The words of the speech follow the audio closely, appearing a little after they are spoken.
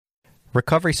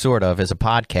Recovery Sort Of is a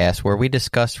podcast where we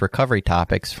discuss recovery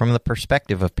topics from the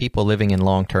perspective of people living in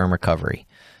long-term recovery.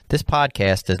 This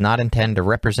podcast does not intend to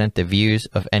represent the views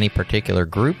of any particular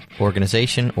group,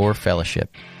 organization, or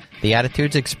fellowship. The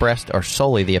attitudes expressed are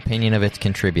solely the opinion of its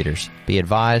contributors. Be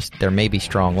advised, there may be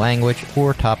strong language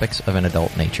or topics of an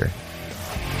adult nature.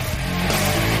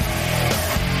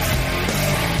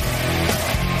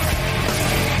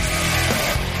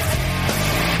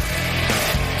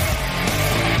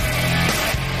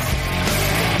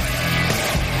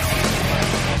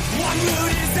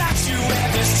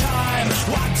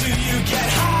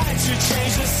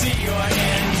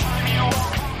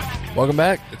 Welcome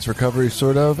back. It's Recovery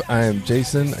Sort Of. I am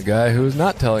Jason, a guy who is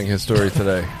not telling his story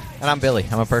today. And I'm Billy.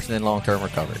 I'm a person in long-term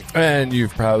recovery. And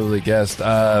you've probably guessed,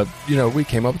 we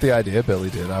came up with the idea.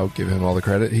 Billy did. I'll give him all the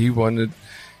credit. He wanted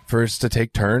for us to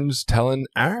take turns telling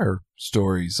our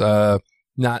stories.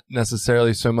 Not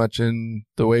necessarily so much in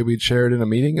the way we'd share it in a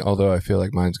meeting, although I feel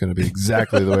like mine's going to be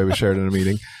exactly the way we share it in a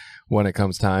meeting when it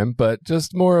comes time, but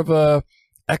just more of a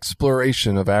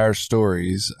exploration of our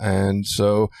stories. And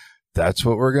so that's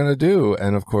what we're going to do.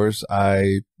 And of course,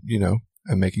 I'm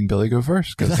making Billy go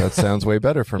first because that sounds way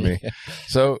better for me. Yeah.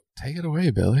 So take it away,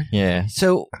 Billy. Yeah.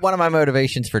 So one of my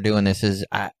motivations for doing this is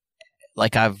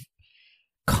I've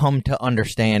come to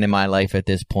understand in my life at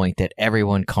this point that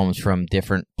everyone comes from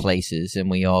different places and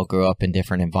we all grew up in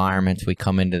different environments. We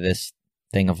come into this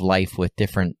thing of life with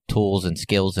different tools and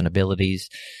skills and abilities.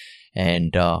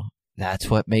 And, that's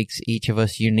what makes each of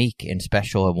us unique and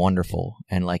special and wonderful.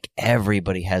 And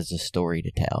everybody has a story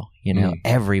to tell,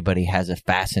 everybody has a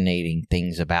fascinating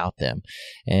things about them.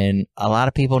 And a lot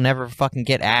of people never fucking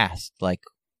get asked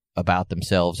about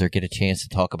themselves or get a chance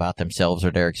to talk about themselves or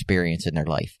their experience in their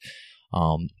life.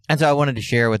 And so I wanted to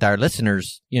share with our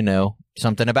listeners,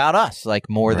 something about us,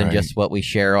 more than just what we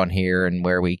share on here and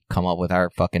where we come up with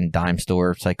our fucking dime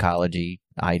store psychology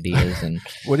ideas. And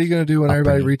what are you going to do when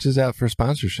everybody reaches out for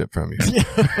sponsorship from you?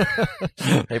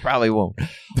 They probably won't.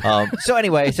 So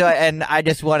anyway, and I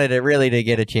just wanted to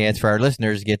get a chance for our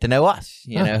listeners to get to know us,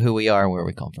 who we are and where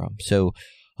we come from. So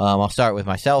I'll start with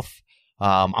myself.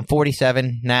 I'm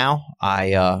 47 now.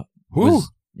 Getting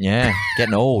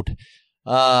old.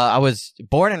 I was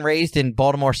born and raised in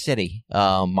Baltimore City.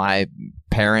 My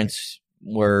parents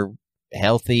were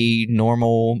healthy,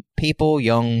 normal people,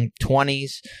 young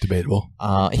 20s. Debatable.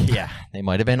 Yeah, they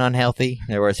might have been unhealthy.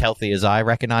 They were as healthy as I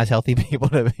recognize healthy people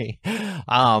to be.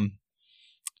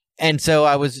 And so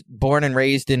I was born and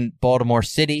raised in Baltimore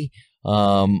City.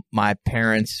 My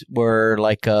parents were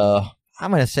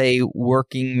I'm going to say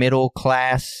working middle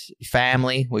class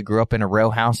family. We grew up in a row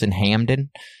house in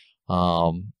Hamden.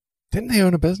 Didn't they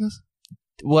own a business?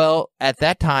 Well, at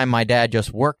that time, my dad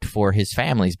just worked for his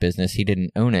family's business. He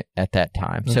didn't own it at that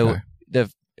time. Okay. So,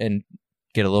 and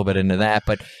get a little bit into that.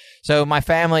 But so my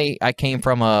family, I came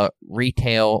from a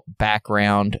retail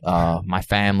background. My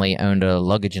family owned a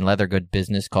luggage and leather good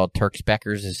business called Turks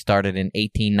Beckers. It started in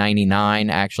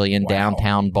 1899, actually in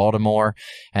downtown Baltimore.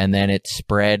 And then it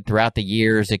spread throughout the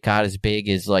years. It got as big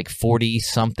as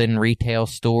 40-something retail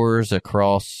stores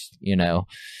across,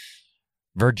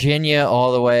 Virginia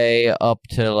all the way up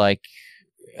to I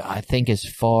think as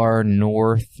far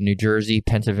north, New Jersey,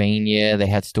 Pennsylvania. They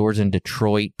had stores in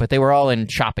Detroit, but they were all in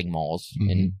shopping malls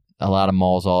in a lot of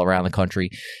malls all around the country.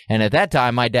 And at that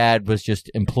time, my dad was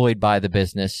just employed by the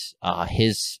business.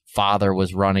 His father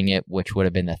was running it, which would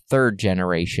have been the third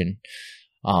generation.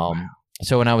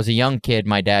 So when I was a young kid,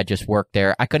 my dad just worked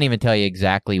there. I couldn't even tell you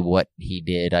exactly what he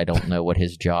did. I don't know what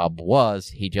his job was.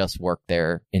 He just worked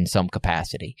there in some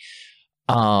capacity.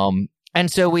 And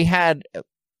so we had,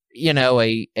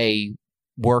 a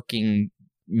working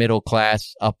middle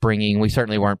class upbringing. We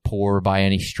certainly weren't poor by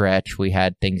any stretch. We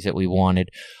had things that we wanted.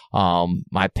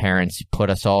 My parents put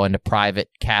us all into private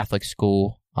Catholic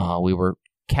school. We were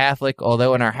Catholic,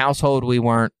 although in our household we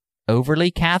weren't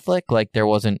overly Catholic. There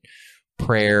wasn't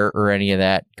prayer or any of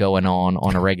that going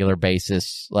on a regular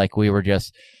basis. We were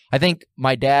just... I think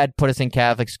my dad put us in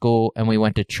Catholic school and we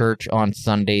went to church on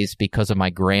Sundays because of my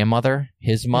grandmother,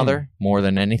 his mother, more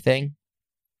than anything,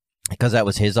 because that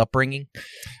was his upbringing.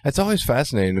 It's always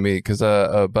fascinating to me because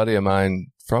a buddy of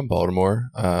mine from Baltimore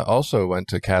also went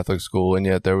to Catholic school, and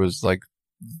yet there was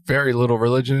very little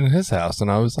religion in his house. And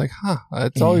I was like,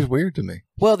 it's always weird to me.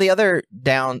 Well, the other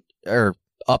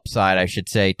upside, I should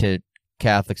say, to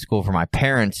Catholic school for my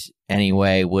parents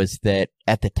anyway was that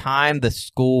at the time the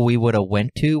school we would have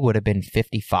went to would have been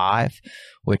 55,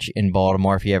 which in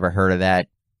Baltimore, if you ever heard of that,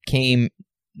 came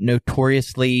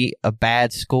notoriously a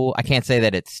bad school. I can't say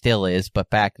that it still is, but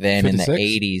back then 56? In the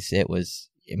 80s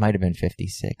it it might have been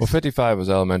 56. Well, 55 was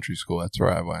elementary school. That's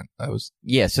where I went.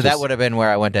 So that would have been where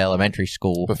I went to elementary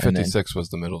school. But 56 was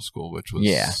the middle school, which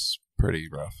was pretty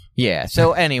rough. Yeah.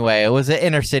 So anyway, it was an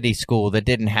inner city school that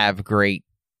didn't have great,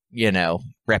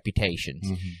 reputations.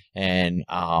 Mm-hmm. And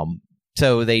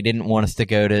so they didn't want us to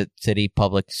go to city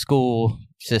public school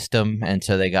system, and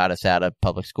so they got us out of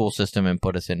public school system and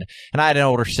put us in. And I had an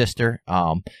older sister.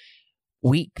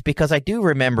 Because I do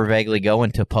remember vaguely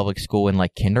going to public school in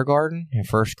like kindergarten and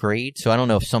first grade. So I don't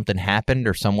know if something happened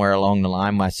or somewhere along the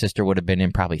line, my sister would have been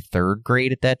in probably third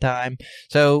grade at that time.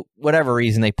 So whatever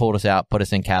reason, they pulled us out, put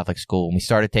us in Catholic school, and we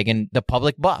started taking the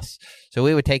public bus. So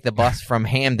we would take the bus from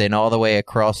Hamden all the way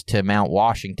across to Mount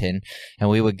Washington, and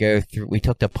we would we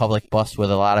took the public bus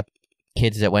with a lot of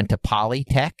kids that went to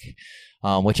Polytech.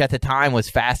 Which at the time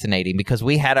was fascinating because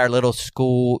we had our little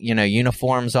school,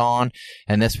 uniforms on,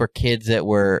 and this were kids that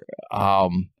were,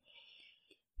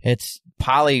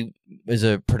 Poly is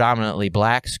a predominantly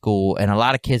black school, and a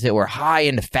lot of kids that were high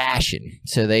into fashion.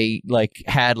 So they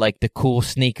had the cool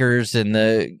sneakers and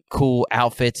the cool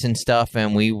outfits and stuff,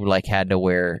 and we had to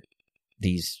wear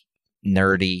these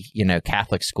nerdy,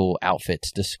 Catholic school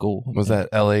outfits to school. Was that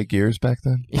LA Gears back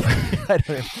then?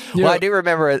 I do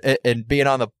remember it being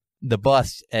on the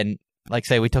bus, and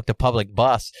say we took the public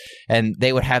bus, and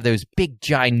they would have those big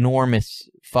ginormous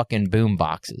fucking boom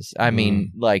boxes. I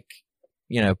mean,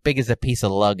 big as a piece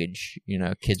of luggage.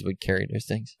 Kids would carry those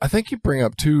things. I think you bring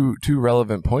up two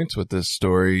relevant points with this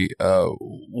story.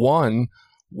 One,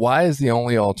 why is the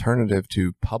only alternative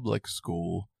to public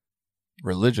school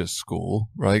religious school,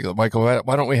 right? Michael,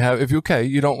 why don't we have,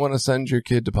 you don't want to send your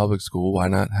kid to public school, why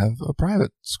not have a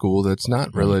private school that's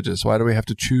not religious? Why do we have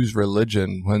to choose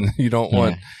religion when you don't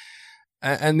want?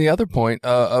 And the other point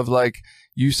of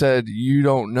you said you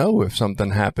don't know if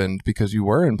something happened because you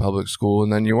were in public school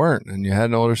and then you weren't, and you had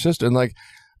an older sister, and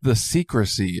the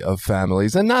secrecy of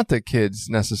families, and not that kids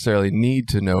necessarily need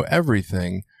to know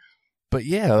everything. But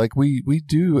yeah, we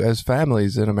do as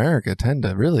families in America tend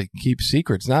to really keep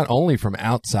secrets, not only from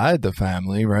outside the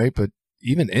family, right? But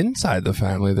even inside the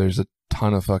family, there's a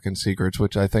ton of fucking secrets,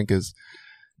 which I think is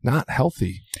not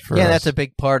healthy for us. Yeah, that's a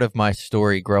big part of my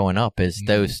story growing up is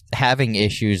those having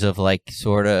issues of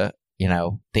sort of,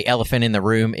 the elephant in the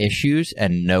room issues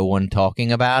and no one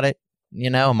talking about it.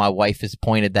 My wife has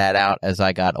pointed that out as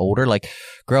I got older,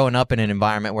 growing up in an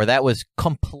environment where that was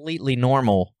completely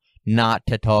normal not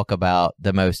to talk about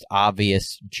the most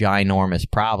obvious, ginormous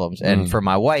problems. And for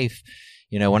my wife,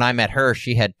 when I met her,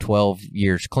 she had 12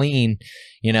 years clean,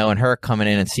 and her coming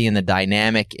in and seeing the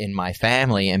dynamic in my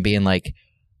family and being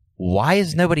why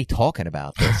is nobody talking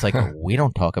about this? We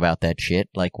don't talk about that shit.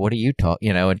 What do you talk,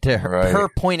 and to her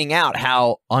pointing out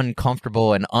how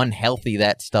uncomfortable and unhealthy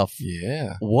that stuff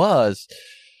was.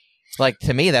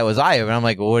 To me, that was eye-opening. I'm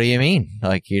well, what do you mean?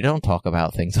 You don't talk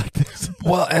about things like this.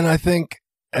 Well, and I think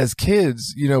as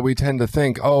kids, we tend to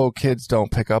think, oh, kids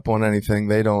don't pick up on anything.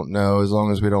 They don't know as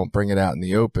long as we don't bring it out in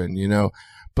the open,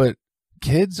 But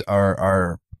kids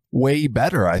are way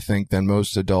better, I think, than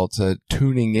most adults at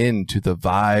tuning in to the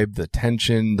vibe, the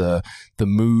tension, the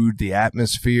mood, the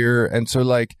atmosphere. And so,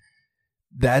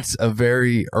 that's a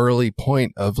very early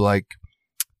point of,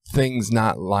 things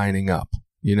not lining up.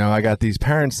 I got these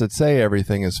parents that say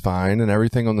everything is fine and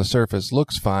everything on the surface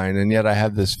looks fine, and yet I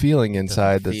have this feeling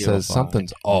inside that says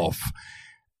something's off.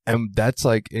 And that's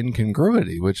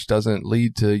incongruity, which doesn't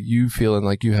lead to you feeling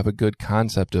like you have a good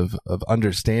concept of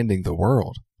understanding the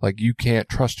world. You can't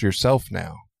trust yourself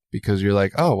now because you're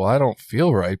oh, well, I don't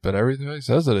feel right, but everybody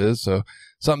says it is. So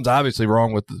something's obviously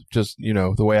wrong with just,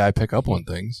 the way I pick up on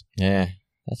things. Yeah,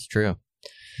 that's true.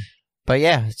 But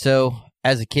yeah, so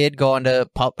as a kid going to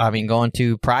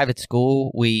private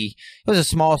school, it was a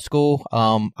small school.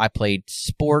 I played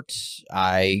sports.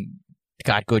 I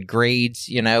got good grades,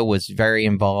 was very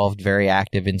involved, very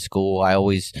active in school. I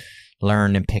always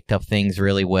learned and picked up things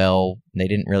really well. They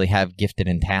didn't really have gifted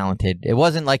and talented. It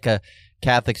wasn't like a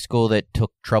Catholic school that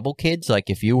took trouble kids.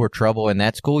 If you were trouble in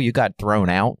that school, you got thrown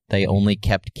out. They only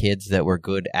kept kids that were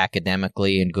good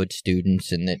academically and good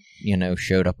students and that,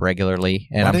 showed up regularly.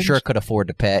 And I'm sure could afford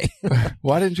to pay.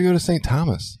 Why didn't you go to St.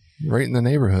 Thomas? Right in the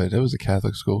neighborhood. It was a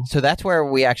Catholic school. So that's where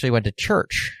we actually went to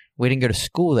church. We didn't go to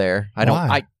school there.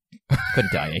 I couldn't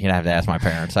tell you. You'd have to ask my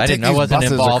parents. I wasn't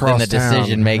involved in the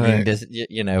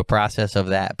decision-making, process of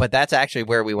that. But that's actually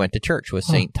where we went to church, was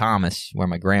St. Thomas, where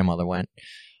my grandmother went.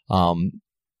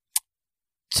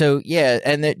 So, yeah,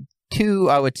 and the two,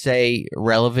 I would say,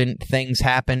 relevant things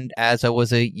happened as I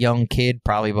was a young kid,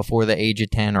 probably before the age of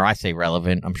 10, or I say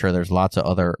relevant. I'm sure there's lots of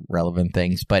other relevant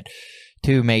things, but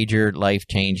two major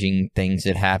life-changing things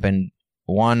that happened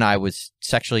one, I was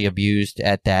sexually abused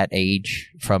at that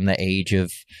age, from the age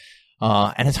of,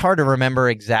 and it's hard to remember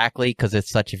exactly because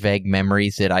it's such vague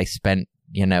memories that I spent,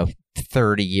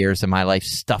 30 years of my life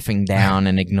stuffing down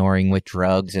and ignoring with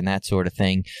drugs and that sort of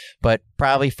thing. But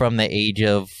probably from the age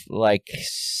of like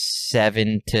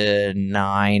 7 to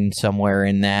 9, somewhere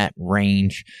in that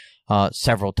range,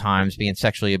 several times being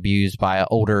sexually abused by an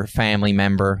older family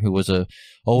member who was a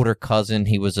older cousin.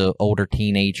 He was an older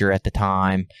teenager at the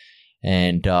time.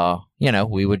 And,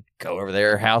 we would go over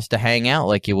their house to hang out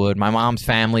like you would. My mom's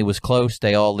family was close.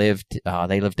 They all lived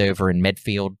over in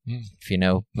Medfield, if you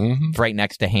know, right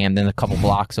next to Hamden, a couple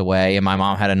blocks away. And my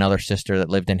mom had another sister that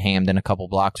lived in Hamden, a couple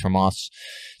blocks from us.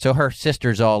 So her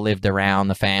sisters all lived around.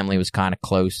 The family was kind of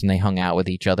close and they hung out with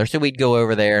each other. So we'd go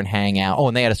over there and hang out. Oh,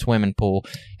 and they had a swimming pool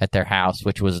at their house,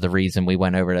 which was the reason we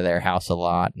went over to their house a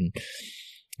lot. And,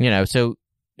 so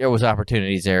there was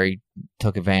opportunities there. He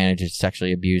took advantage and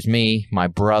sexually abused me. My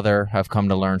brother, I've come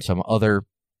to learn some other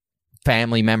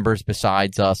family members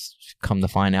besides us, come to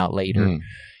find out later.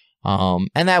 And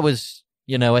that was,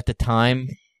 at the time,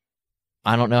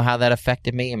 I don't know how that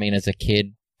affected me. I mean, as a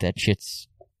kid, that shit's,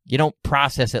 you don't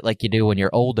process it like you do when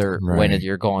you're older, when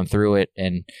you're going through it.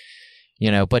 And,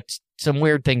 but some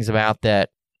weird things about that,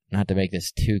 not to make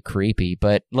this too creepy,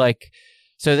 but like,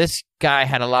 so this guy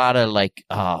had a lot of like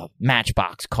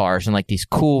Matchbox cars and like these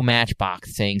cool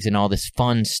Matchbox things and all this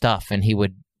fun stuff. And he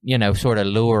would, sort of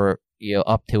lure you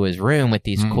up to his room with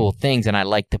these cool things. And I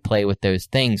liked to play with those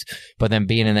things. But then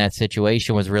being in that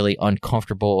situation was really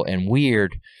uncomfortable and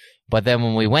weird. But then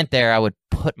when we went there, I would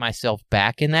put myself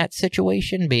back in that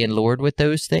situation, being lured with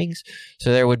those things.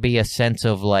 So there would be a sense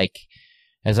of like,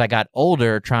 as I got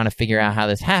older, trying to figure out how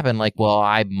this happened, like, well,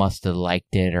 I must have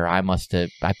liked it, or I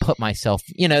put myself,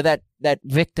 that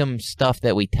victim stuff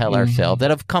that we tell ourselves that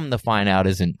I've come to find out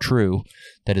isn't true,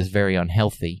 that is very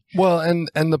unhealthy. Well,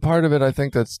 and the part of it I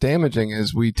think that's damaging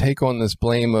is we take on this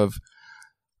blame of,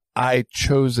 I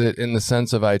chose it in the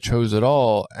sense of I chose it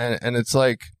all. And it's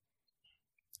like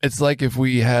if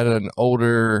we had an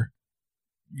older,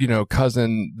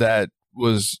 cousin that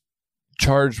was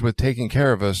charged with taking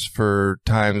care of us for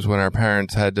times when our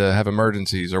parents had to have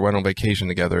emergencies or went on vacation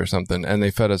together or something, and they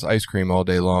fed us ice cream all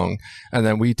day long, and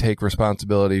then we take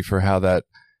responsibility for how that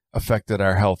affected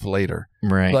our health later.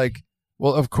 Right. Like,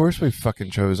 well, of course we fucking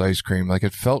chose ice cream. Like,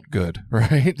 it felt good,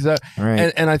 right?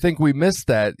 Right. And I think we missed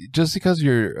that. Just because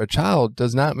you're a child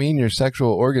does not mean your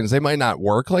sexual organs, they might not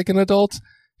work like an adult.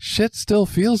 Shit still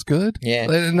feels good. Yeah.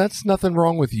 And that's nothing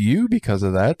wrong with you because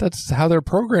of that. That's how they're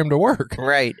programmed to work.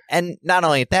 Right. And not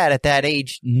only that, at that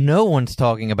age, no one's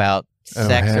talking about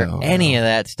sex or any of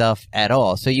that stuff at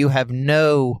all. So you have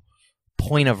no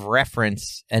point of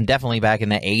reference. And definitely back in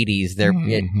the 80s,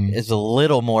 it is a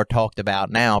little more talked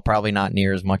about now, probably not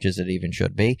near as much as it even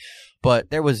should be.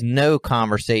 But there was no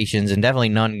conversations, and definitely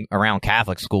none around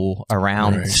Catholic school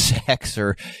around sex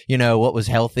or, what was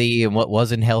healthy and what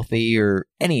wasn't healthy, or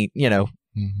any,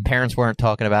 parents weren't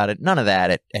talking about it. None of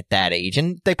that at that age.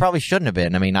 And they probably shouldn't have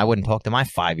been. I mean, I wouldn't talk to my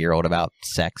 5-year-old about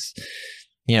sex,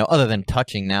 other than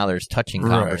touching. Now there's touching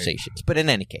conversations. But in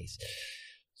any case,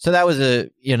 so that was a,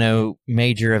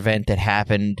 major event that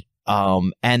happened.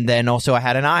 And then also I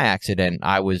had an eye accident.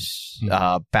 I was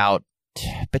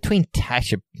I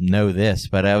should know this,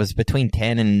 but I was between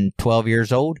 10 and 12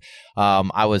 years old.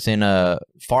 I was in a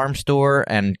farm store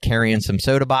and carrying some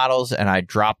soda bottles, and I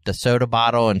dropped the soda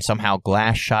bottle, and somehow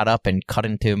glass shot up and cut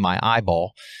into my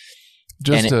eyeball.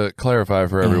 Just to clarify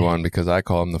for everyone, because I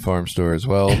call them the farm store as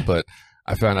well, but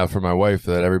I found out from my wife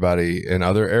that everybody in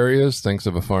other areas thinks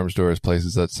of a farm store as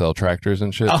places that sell tractors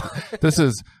and shit. This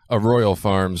is a Royal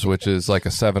Farms, which is like a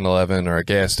 7-Eleven or a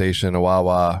gas station, a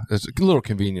Wawa. It's a little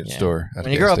convenience store.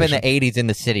 When you grew up in the 80s in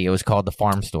the city, it was called the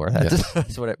farm store.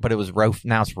 That's what but it was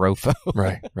now it's Rofo.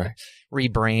 Right.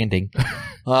 Rebranding.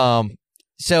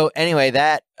 So anyway,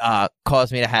 that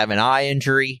caused me to have an eye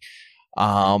injury.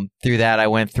 Through that, I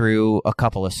went through a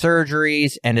couple of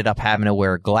surgeries, ended up having to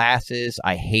wear glasses.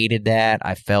 I hated that.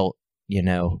 I felt,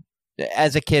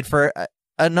 as a kid, for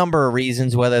a number of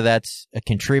reasons, whether that's a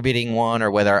contributing one or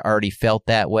whether I already felt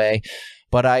that way.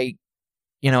 But I,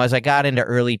 as I got into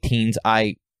early teens,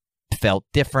 I felt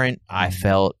different. I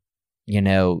felt,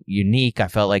 unique. I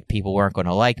felt like people weren't going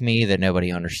to like me, that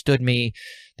nobody understood me.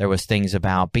 There was things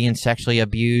about being sexually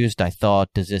abused. I thought,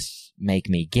 does this make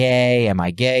me gay? Am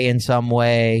I gay in some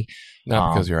way?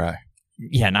 Not because of your eye.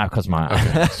 Yeah, not because of my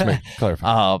eye. Okay, just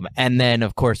clarify. And then,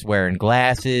 of course, wearing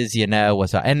glasses, and that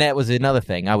was another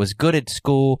thing. I was good at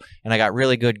school, and I got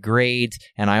really good grades,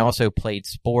 and I also played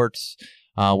sports,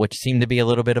 which seemed to be a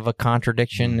little bit of a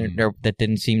contradiction. That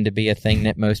didn't seem to be a thing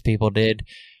that most people did.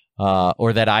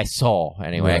 or that I saw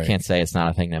anyway. Right. I can't say it's not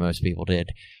a thing that most people did.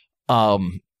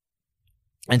 And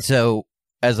so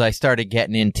as I started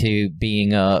getting into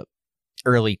being a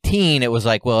early teen, it was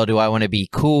like, well, do I want to be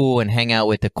cool and hang out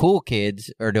with the cool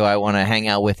kids, or do I want to hang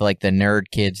out with like the nerd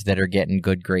kids that are getting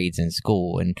good grades in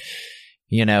school? And,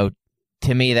 you know,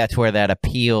 to me, that's where that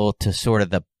appeal to sort of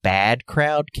the bad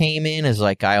crowd came in, is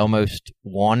like I almost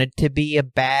wanted to be a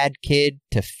bad kid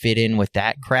to fit in with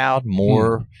that crowd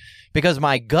more. Because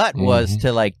my gut was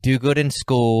to like do good in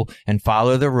school and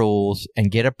follow the rules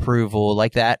and get approval.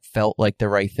 Like that felt like the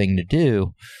right thing to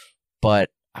do. But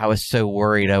I was so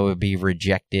worried I would be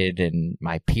rejected and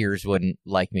my peers wouldn't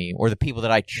like me, or the people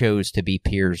that I chose to be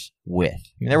peers with.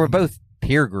 I mean, there were both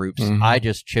peer groups. I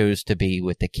just chose to be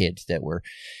with the kids that were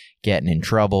getting in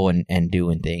trouble and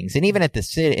doing things. And even at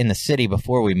in the city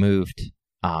before we moved,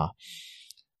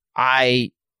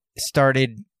 I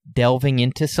started delving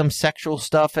into some sexual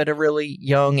stuff at a really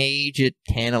young age. At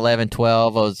 10, 11,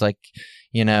 12, I was like,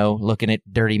 you know, looking at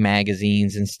dirty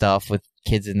magazines and stuff with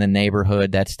kids in the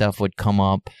neighborhood. That stuff would come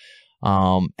up.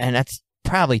 And that's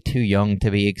probably too young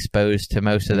to be exposed to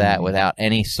most of that without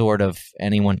any sort of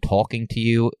anyone talking to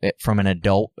you from an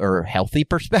adult or healthy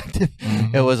perspective.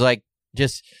 It was like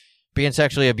just being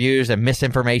sexually abused and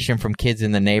misinformation from kids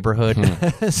in the neighborhood.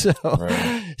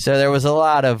 So there was a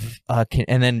lot of,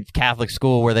 and then Catholic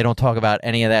school where they don't talk about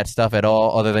any of that stuff at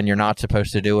all, other than you're not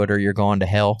supposed to do it or you're going to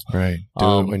hell. Right.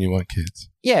 Do it when you want kids.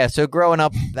 Yeah. So growing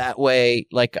up that way,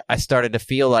 like I started to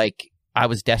feel like I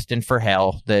was destined for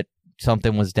hell, that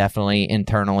something was definitely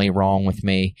internally wrong with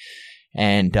me.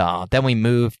 And then we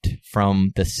moved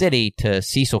from the city to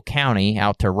Cecil County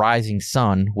out to Rising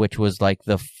Sun, which was like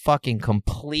the fucking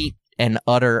complete and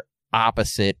utter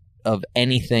opposite of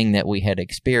anything that we had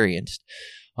experienced.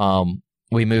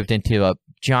 We moved into a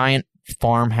giant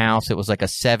farmhouse. It was like a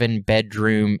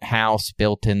 7-bedroom house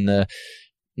built in the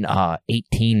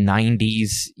 1890s,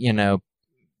 you know,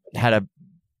 had a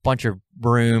bunch of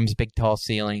rooms, big tall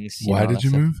ceilings. Why did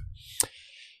you move?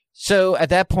 So at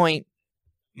that point,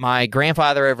 my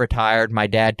grandfather had retired. My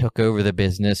dad took over the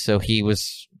business, so he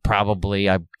was probably,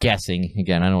 I'm guessing,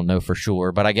 again, I don't know for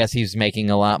sure, but I guess he was making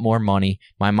a lot more money.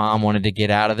 My mom wanted to get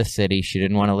out of the city. She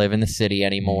didn't want to live in the city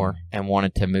anymore and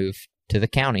wanted to move to the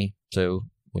county. So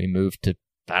we moved to,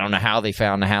 I don't know how they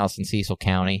found the house in Cecil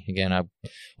County. Again, I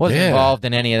wasn't involved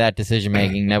in any of that decision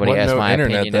making. Nobody asked my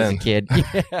opinion as a kid.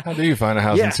 How do you find a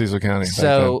house in Cecil County?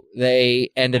 So they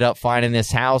ended up finding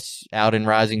this house out in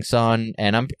Rising Sun,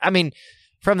 and I mean,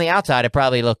 from the outside, it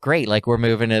probably looked great. Like we're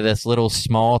moving to this little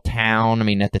small town. I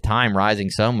mean, at the time, Rising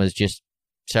Sun was just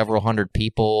several hundred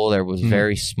people. There was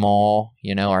very small.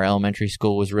 You know, our elementary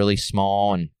school was really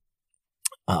small, and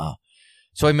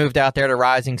so I moved out there to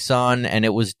Rising Sun, and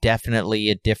it was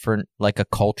definitely a different, like a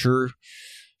culture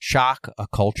shock, a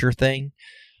culture thing.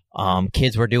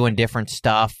 Kids were doing different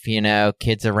stuff. You know,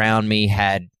 kids around me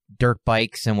had dirt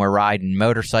bikes and were riding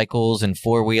motorcycles and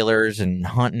four-wheelers and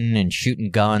hunting and shooting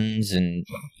guns, and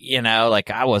you know, like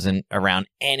I wasn't around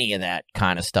any of that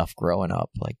kind of stuff growing up,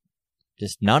 like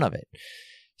just none of it.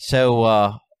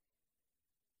 So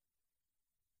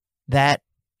that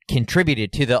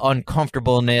contributed to the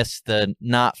uncomfortableness, the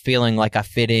not feeling like I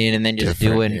fit in, and then just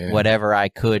doing whatever I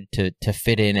could to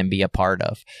fit in and be a part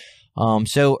of.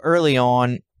 So early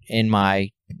on in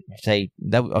my, say,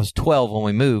 that I was 12 when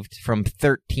we moved. From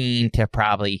 13 to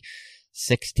probably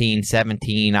 16,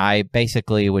 17, I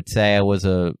basically would say I was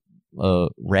a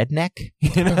redneck,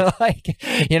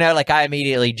 like I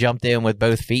immediately jumped in with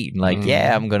both feet and like,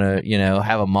 I'm gonna,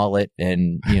 have a mullet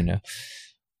and,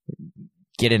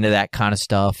 get into that kind of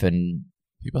stuff. And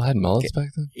people had mullets back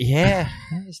then? Yeah.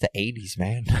 It was the 80s,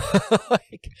 man.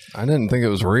 I didn't think it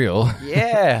was real.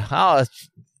 Yeah. Oh,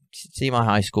 see my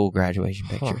high school graduation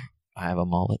picture. I have a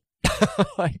mullet.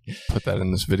 Put that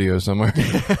in this video somewhere.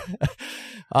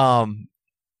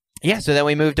 Yeah, so then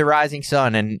we moved to Rising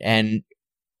Sun, and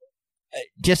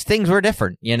just things were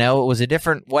different. It was a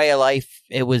different way of life.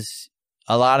 It was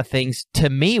a lot of things. To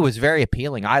me, was very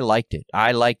appealing. I liked it.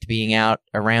 I liked being out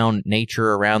around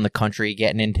nature, around the country,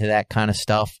 getting into that kind of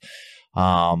stuff.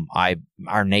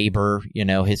 Our neighbor,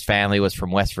 his family was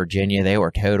from West Virginia. They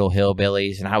were total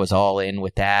hillbillies, and I was all in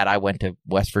with that. I went to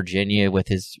West Virginia with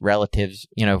his relatives,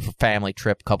 for family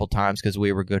trip a couple times because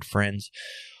we were good friends.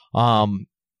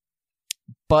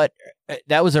 But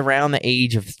that was around the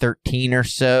age of 13 or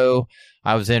so.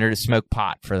 I was entered to smoke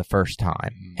pot for the first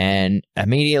time. And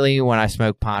immediately when I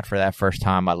smoked pot for that first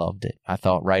time, I loved it. I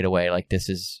thought right away, like, this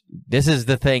is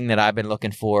the thing that I've been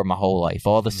looking for my whole life.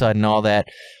 All of a sudden, all that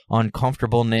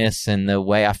uncomfortableness and the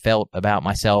way I felt about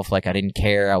myself, like I didn't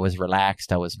care. I was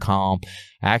relaxed. I was calm.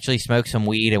 I actually smoked some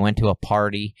weed. I went to a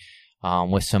party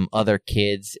with some other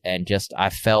kids, and just I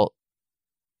felt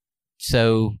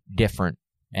so different.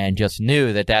 And just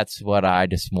knew that that's what I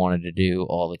just wanted to do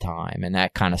all the time. And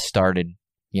that kind of started,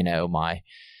 my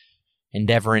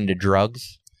endeavor into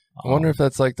drugs. I wonder if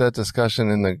that's like that discussion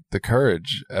in the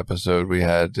courage episode we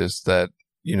had, just that,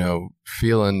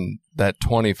 feeling that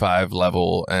 25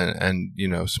 level and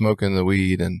smoking the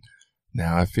weed. And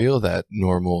now I feel that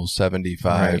normal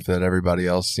 75 that everybody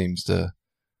else seems to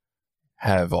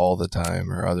have all the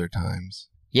time or other times.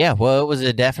 Yeah, well, it was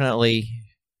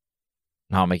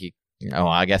I'll make you.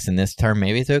 I guess in this term,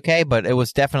 maybe it's okay, but it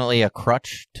was definitely a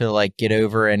crutch to like get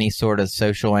over any sort of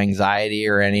social anxiety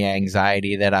or any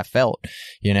anxiety that I felt.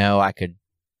 I could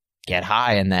get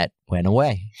high and that went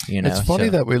away. It's funny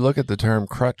that we look at the term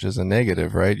crutch as a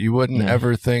negative, right? You wouldn't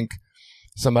ever think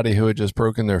somebody who had just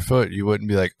broken their foot, you wouldn't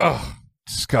be like, oh,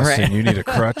 disgusting, right. You need a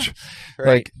crutch.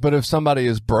 Right. But if somebody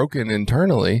is broken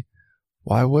internally,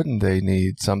 why wouldn't they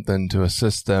need something to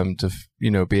assist them to,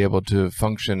 be able to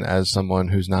function as someone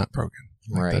who's not broken?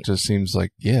 Right. That just seems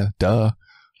like, yeah, duh.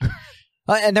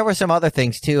 And there were some other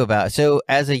things too so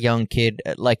as a young kid,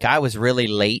 like I was really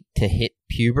late to hit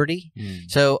puberty.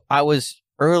 So I was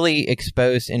early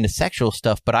exposed into sexual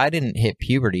stuff, but I didn't hit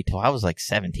puberty till I was like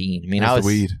 17. I mean, I was the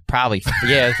weed. Probably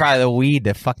the weed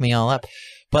that fucked me all up.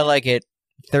 But like at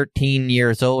 13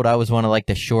 years old, I was one of like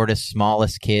the shortest,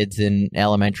 smallest kids in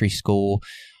elementary school,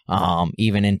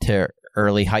 even into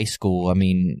early high school. I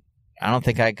mean, I don't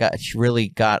think I really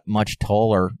got much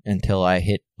taller until I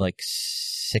hit like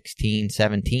 16,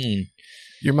 17.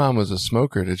 Your mom was a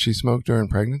smoker. Did she smoke during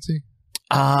pregnancy?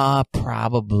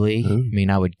 Probably. Ooh. I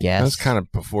mean, I would guess. That's kind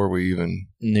of before we even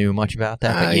knew much about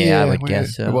that. But I would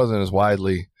guess so. It wasn't as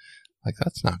widely like,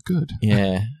 that's not good.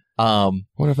 Yeah.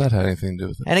 What if that had anything to do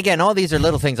with it? And again, all these are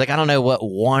little things. Like, I don't know what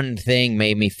one thing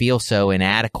made me feel so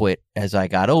inadequate as I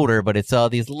got older, but it's all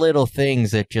these little things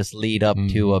that just lead up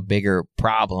to a bigger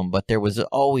problem. But there was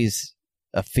always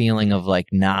a feeling of like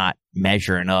not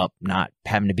measuring up, not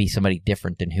having to be somebody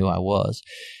different than who I was.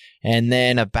 And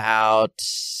then about,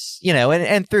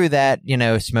 and through that,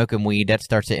 smoking weed, that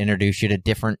starts to introduce you to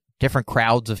different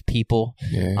crowds of people.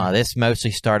 Yeah. This mostly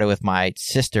started with my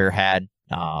sister had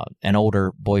an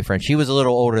older boyfriend. She was a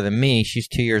little older than me. She's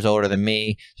 2 years older than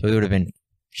me. So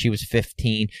she was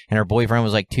 15 and her boyfriend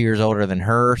was like 2 years older than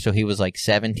her. So he was like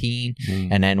 17.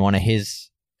 And then one of his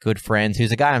good friends,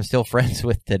 who's a guy I'm still friends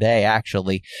with today,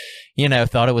 actually,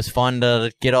 thought it was fun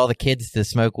to get all the kids to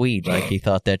smoke weed. Like he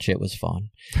thought that shit was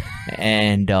fun.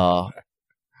 And,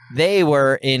 they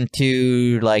were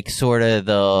into like sort of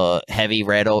the heavy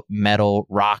metal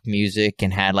rock music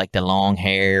and had like the long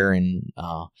hair and,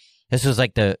 this was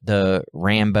like the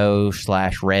Rambo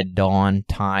 / Red Dawn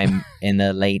time in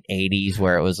the late 80s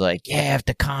where it was like, yeah, if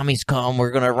the commies come,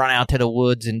 we're going to run out to the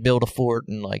woods and build a fort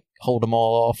and like hold them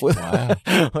all off with,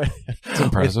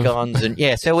 with guns. And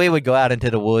yeah, so we would go out into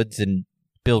the woods and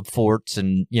build forts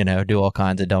and, do all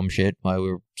kinds of dumb shit while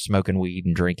we were smoking weed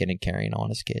and drinking and carrying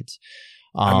on as kids.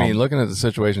 I mean, looking at the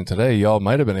situation today, y'all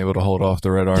might have been able to hold off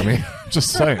the Red Army.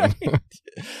 Just saying.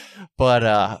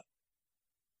 But,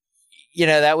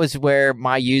 that was where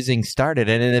my using started.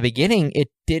 And in the beginning, it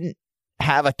didn't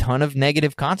have a ton of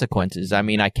negative consequences. I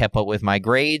mean, I kept up with my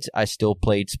grades. I still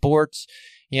played sports.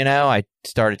 I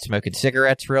started smoking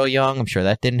cigarettes real young. I'm sure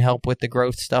that didn't help with the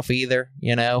growth stuff either,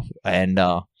 and,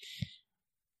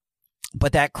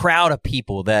 but that crowd of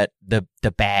people that the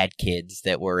bad kids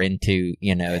that were into,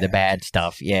 the bad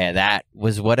stuff. Yeah, that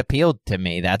was what appealed to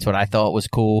me. That's what I thought was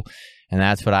cool. And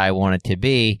that's what I wanted to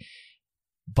be.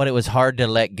 But it was hard to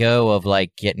let go of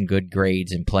like getting good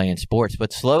grades and playing sports.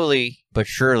 But slowly but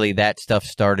surely that stuff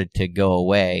started to go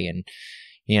away. And,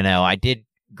 I did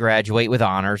graduate with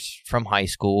honors from high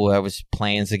school. I was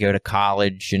plans to go to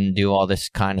college and do all this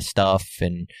kind of stuff.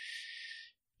 And,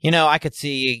 I could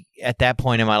see at that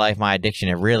point in my life, my addiction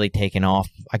had really taken off.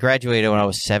 I graduated when I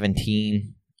was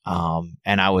 17.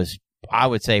 And I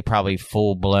would say probably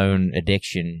full-blown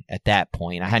addiction at that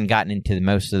point. I hadn't gotten into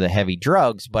most of the heavy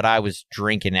drugs, but I was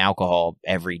drinking alcohol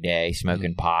every day,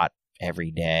 smoking pot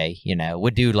every day,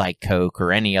 would do like coke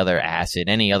or any other acid,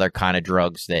 any other kind of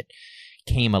drugs that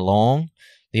came along.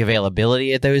 the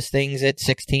availability of those things at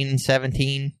 16 and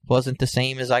 17 wasn't the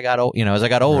same as I got old. As I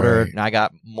got older, Right. I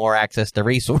got more access to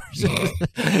resources.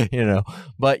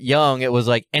 But young, it was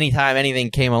like anytime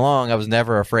anything came along, I was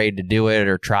never afraid to do it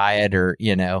or try it or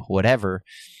whatever.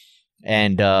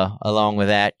 And along with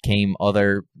that came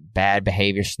other bad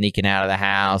behavior, sneaking out of the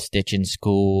house, ditching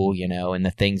school, and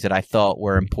the things that I thought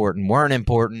were important weren't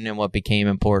important, and what became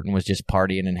important was just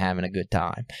partying and having a good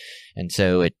time. And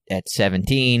so at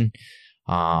 17,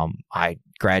 I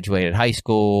graduated high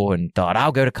school and thought,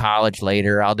 I'll go to college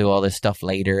later. I'll do all this stuff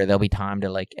later. There'll be time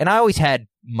to and I always had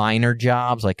minor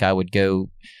jobs. Like I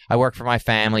worked for my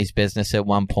family's business at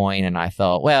one point, and I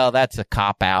thought, well, that's a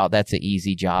cop out. That's an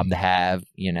easy job to have,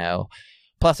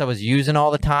 Plus I was using all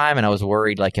the time, and I was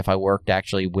worried if I worked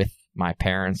actually with my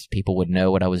parents, people would know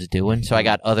what I was doing. So I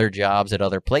got other jobs at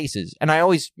other places, and I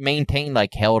always maintained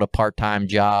held a part-time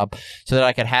job so that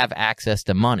I could have access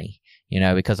to money.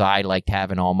 Because I liked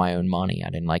having all my own money. I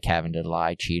didn't like having to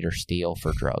lie, cheat, or steal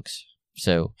for drugs.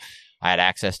 So I had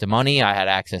access to money, I had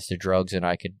access to drugs, and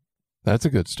I could... That's a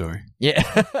good story. Yeah.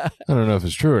 I don't know if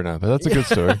it's true or not, but that's a good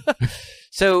story.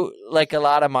 So, a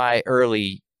lot of my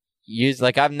early use,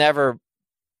 I've never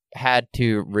had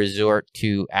to resort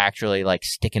to actually,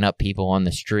 sticking up people on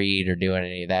the street or doing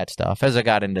any of that stuff. As I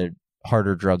got into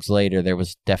harder drugs later, there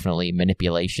was definitely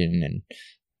manipulation and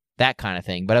that kind of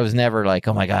thing. But I was never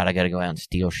oh my God, I got to go out and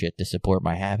steal shit to support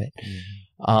my habit.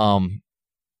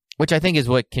 Which I think is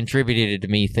what contributed to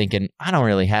me thinking, I don't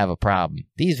really have a problem.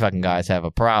 These fucking guys have a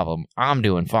problem. I'm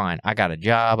doing fine. I got a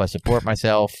job. I support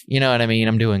myself. You know what I mean?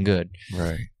 I'm doing good.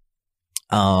 Right.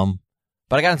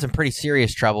 But I got in some pretty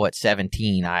serious trouble at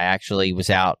 17. I actually was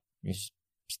out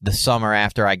the summer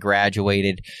after I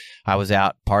graduated. I was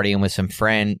out partying with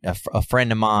a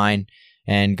friend of mine,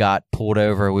 and got pulled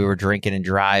over. We were drinking and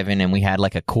driving, and we had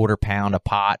a quarter pound of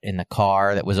pot in the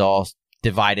car that was all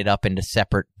divided up into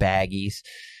separate baggies.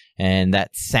 And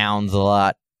that sounds a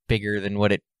lot bigger than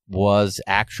what it was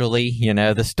actually.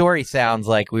 The story sounds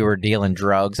like we were dealing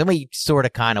drugs, and we sort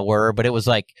of kind of were, but it was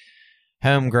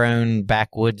homegrown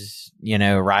backwoods,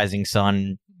 rising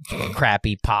sun,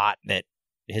 crappy pot that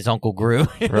his uncle grew.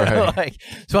 Right.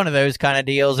 It's one of those kind of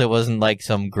deals. It wasn't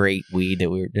some great weed that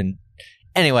we were doing.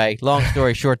 Anyway, long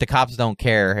story short, the cops don't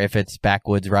care if it's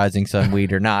backwoods rising sun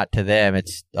weed or not. To them,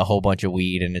 it's a whole bunch of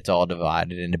weed, and it's all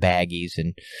divided into baggies.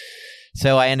 And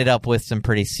so I ended up with some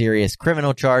pretty serious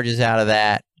criminal charges out of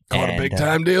that. Caught a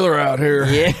big-time dealer out here.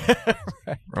 Yeah.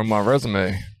 On my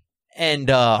resume. And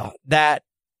that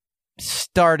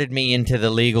started me into the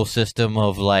legal system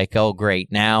of oh,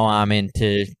 great, now I'm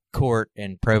into court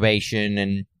and probation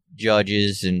and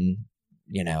judges. And,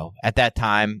 at that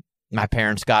time, my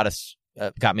parents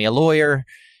got me a lawyer,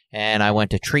 and I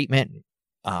went to treatment.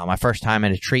 My first time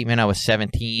into treatment, I was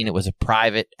 17. It was a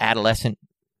private adolescent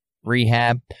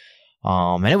rehab.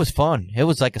 And it was fun. It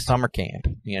was like a summer camp.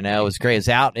 It was great. It was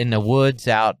out in the woods,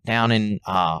 out down in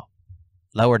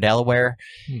Lower Delaware.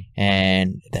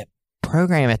 And the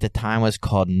program at the time was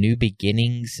called New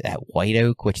Beginnings at White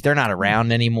Oak, which they're not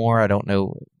around anymore. I don't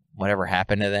know whatever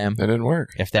happened to them. That didn't work.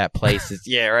 If that place is,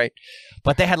 yeah, right.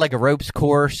 But they had a ropes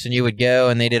course, and you would go,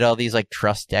 and they did all these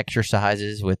trust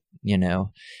exercises with,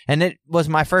 and it was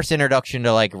my first introduction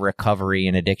to recovery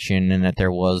and addiction, and that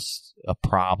there was a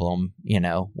problem,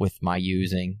 with my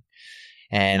using.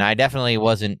 And I definitely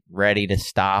wasn't ready to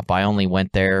stop. I only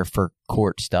went there for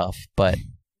court stuff. But,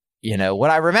 what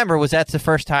I remember was that's the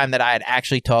first time that I had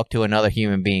actually talked to another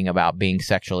human being about being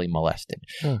sexually molested.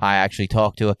 I actually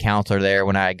talked to a counselor there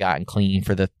when I had gotten clean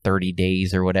for the 30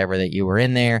 days or whatever that you were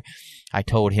in there. I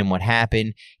told him what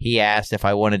happened. He asked if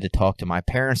I wanted to talk to my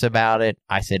parents about it.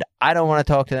 I said, I don't want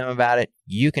to talk to them about it.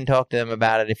 You can talk to them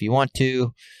about it if you want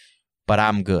to, but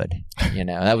I'm good.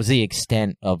 That was the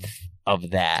extent of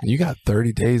that. You got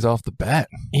 30 days off the bat.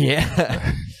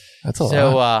 Yeah. That's a lot.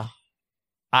 So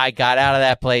I got out of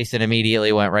that place and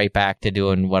immediately went right back to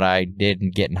doing what I did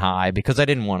and getting high because I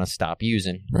didn't want to stop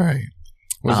using. Right.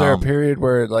 Was there a period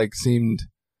where it seemed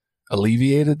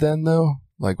alleviated then though?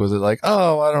 Was it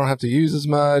oh, I don't have to use as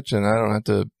much and I don't have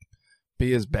to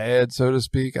be as bad, so to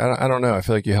speak? I don't know. I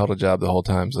feel like you held a job the whole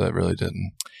time, so that really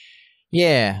didn't.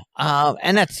 Yeah.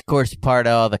 And that's, of course, part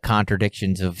of all the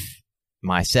contradictions of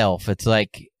myself. It's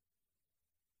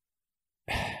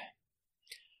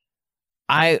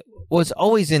I was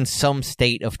always in some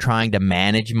state of trying to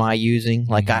manage my using.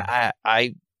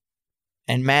 I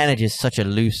and manage is such a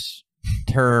loose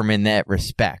term in that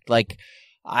respect.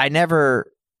 I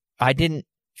didn't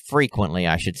frequently,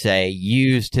 I should say,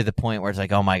 use to the point where it's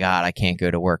oh my God, I can't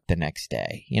go to work the next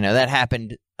day. That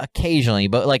happened occasionally,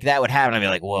 but like that would happen. I'd be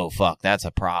like, whoa, fuck, that's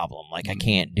a problem. Like I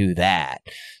can't do that.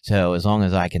 So as long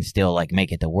as I can still like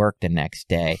make it to work the next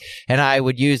day. And I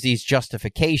would use these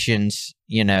justifications,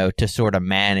 you know, to sort of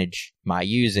manage my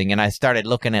using. And I started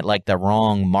looking at like the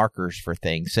wrong markers for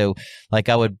things. So like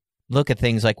I would look at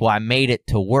things like, well, I made it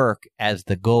to work as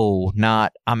the goal,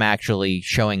 not I'm actually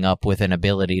showing up with an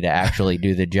ability to actually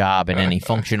do the job in any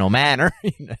functional manner.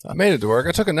 You know? I made it to work.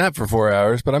 I took a nap for 4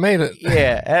 hours, but I made it.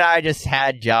 Yeah, and I just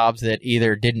had jobs that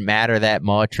either didn't matter that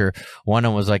much, or one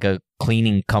of them was like a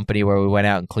cleaning company where we went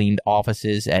out and cleaned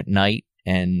offices at night.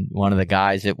 And one of the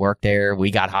guys that worked there,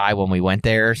 we got high when we went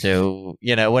there. So,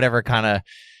 you know, whatever kind of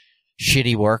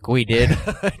shitty work we did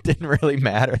didn't really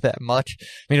matter that much.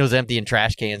 I mean, it was emptying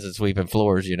trash cans and sweeping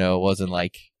floors, you know, it wasn't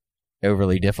like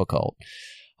overly difficult.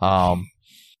 So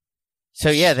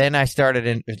yeah, then I started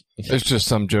in. There's just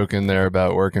some joke in there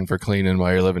about working for cleaning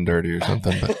while you're living dirty or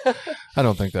something, but I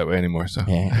don't think that way anymore. So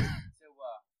yeah.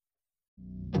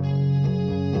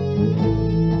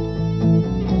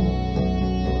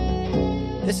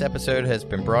 This episode has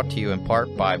been brought to you in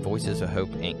part by Voices of Hope,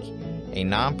 Inc., a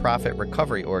nonprofit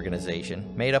recovery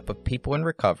organization made up of people in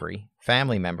recovery,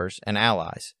 family members, and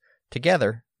allies.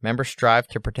 Together, members strive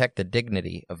to protect the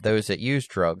dignity of those that use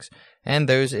drugs and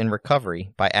those in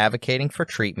recovery by advocating for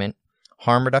treatment,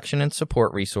 harm reduction and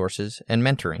support resources, and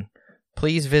mentoring.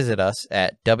 Please visit us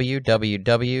at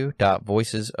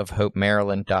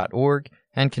www.voicesofhopemaryland.org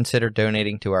and consider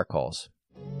donating to our cause.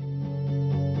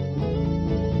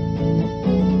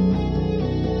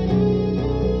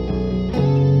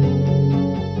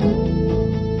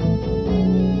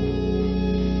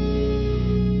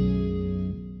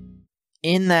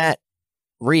 In that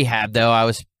rehab, though, I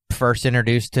was first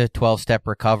introduced to 12-step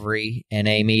recovery,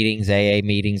 NA meetings, AA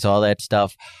meetings, all that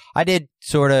stuff. I did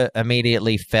sort of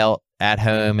immediately felt at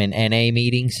home in NA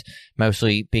meetings,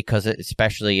 mostly because,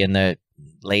 especially in the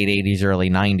late 80s,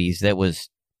 early 90s, that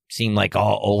seemed like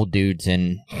all old dudes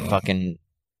in fucking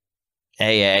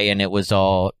AA, and it was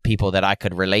all people that I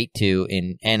could relate to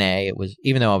in NA. It was,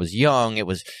 even though I was young, it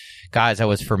was guys I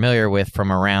was familiar with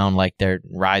from around like their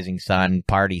Rising Sun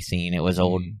party scene. It was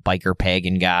old biker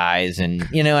pagan guys, and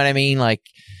you know what I mean, like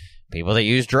people that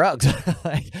use drugs.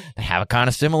 Like, they have a kind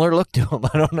of similar look to them.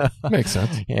 I don't know. Makes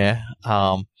sense. Yeah.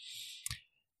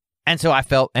 And so I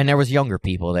felt, and there was younger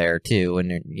people there too,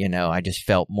 and you know, I just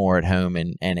felt more at home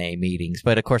in NA meetings.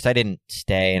 But of course, I didn't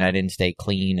stay, and I didn't stay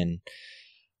clean,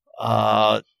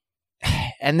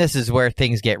 and this is where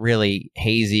things get really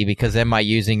hazy, because then my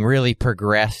using really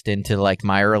progressed into like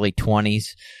my early 20s.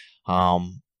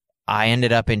 I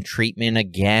ended up in treatment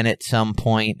again at some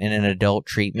point in an adult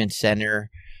treatment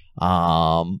center.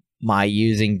 My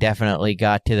using definitely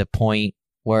got to the point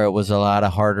where it was a lot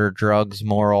of harder drugs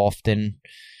more often,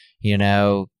 you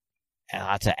know,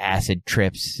 lots of acid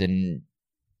trips and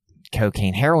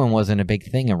cocaine. Heroin wasn't a big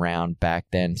thing around back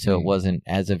then, so it wasn't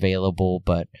as available,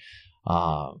 but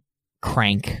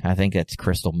crank, I think that's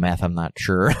crystal meth, I'm not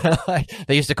sure.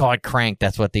 They used to call it crank.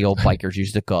 That's what the old bikers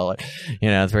used to call it. You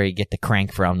know, that's where you get the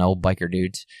crank from, the old biker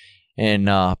dudes. And,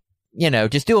 you know,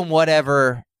 just doing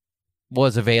whatever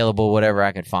was available, whatever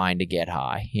I could find to get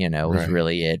high, you know, was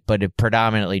really it. But it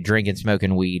predominantly drinking,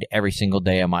 smoking weed every single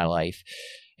day of my life.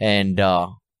 And,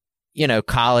 you know,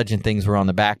 college and things were on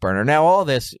the back burner. Now, all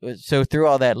this, so through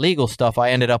all that legal stuff, I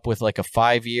ended up with like a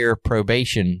 5-year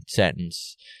probation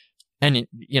sentence. And,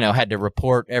 you know, had to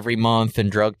report every month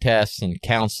and drug tests and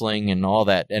counseling and all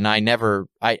that. And I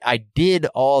did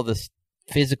all the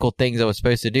physical things I was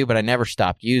supposed to do, but I never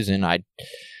stopped using. I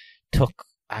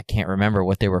can't remember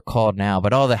what they were called now,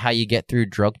 but all the how you get through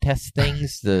drug test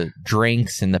things, the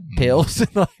drinks and the pills,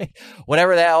 and like,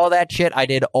 whatever all that shit. I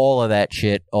did all of that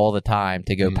shit all the time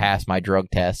to go pass my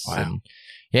drug tests. Wow. And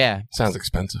yeah. Sounds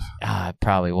expensive. It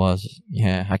probably was.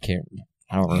 Yeah, I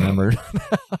don't remember.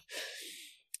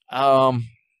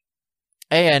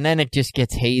 And then it just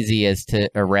gets hazy as to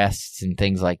arrests and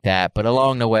things like that. But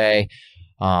along the way,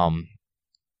 I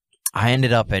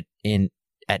ended up at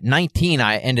 19,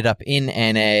 I ended up in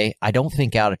NA. I don't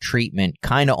think out of treatment,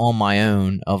 kind of on my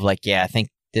own of like, yeah, I think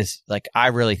this, like, I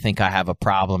really think I have a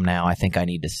problem now. I think I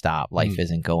need to stop. Life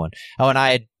isn't going. Oh, and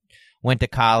I had went to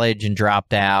college and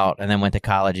dropped out, and then went to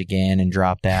college again and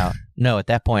dropped out. No, at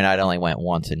that point, I'd only went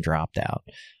once and dropped out,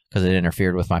 because it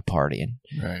interfered with my partying.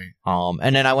 Right.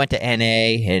 And then I went to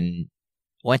NA and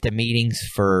went to meetings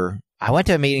for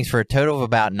a total of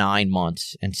about 9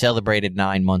 months and celebrated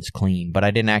 9 months clean, but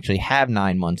I didn't actually have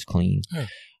 9 months clean.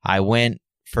 I went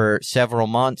for several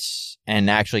months and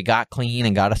actually got clean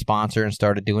and got a sponsor and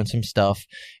started doing some stuff.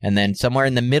 And then somewhere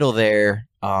in the middle there,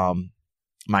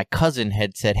 my cousin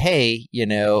had said, hey,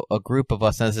 a group of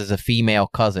us, and this is a female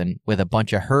cousin with a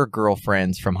bunch of her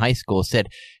girlfriends from high school, said,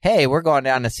 hey, we're going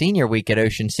down to senior week at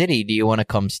Ocean City. Do you want to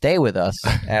come stay with us?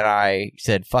 And I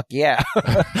said, fuck yeah,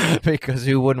 because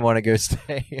who wouldn't want to go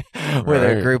stay with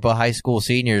a group of high school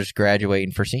seniors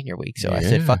graduating for senior week? So I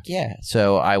said, fuck yeah.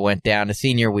 So I went down to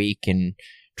senior week and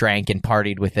drank and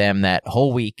partied with them that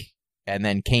whole week, and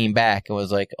then came back and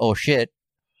was like, oh shit,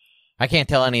 I can't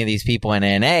tell any of these people in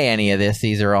NA any of this.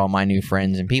 These are all my new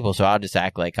friends and people, so I'll just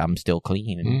act like I'm still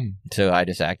clean. And so I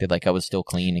just acted like I was still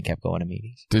clean and kept going to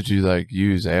meetings. Did you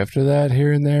use after that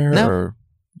here and there? No. Or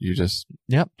you just...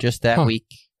 Yep, just that week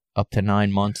up to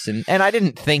 9 months. And I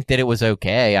didn't think that it was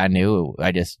okay. I knew.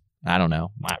 I don't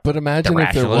know. But imagine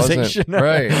if there wasn't,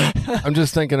 right. I'm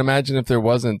just thinking, imagine if there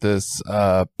wasn't this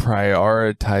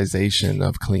prioritization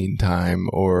of clean time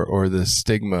or the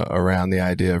stigma around the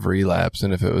idea of relapse.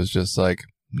 And if it was just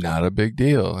not a big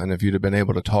deal. And if you'd have been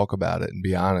able to talk about it and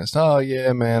be honest, oh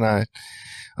yeah, man, I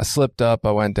slipped up. I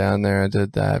went down there. I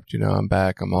did that. I'm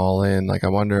back. I'm all in. I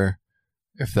wonder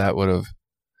if that would have,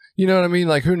 you know what I mean?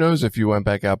 Who knows if you went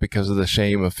back out because of the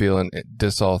shame of feeling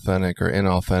disauthentic or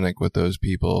inauthentic with those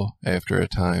people after a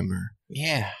time, or...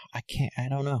 Yeah, I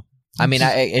don't know. I mean,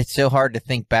 it's so hard to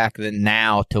think back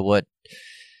now to what,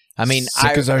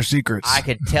 sick as our secrets. I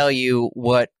could tell you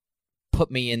what put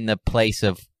me in the place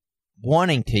of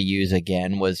wanting to use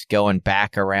again was going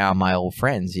back around my old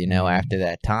friends, after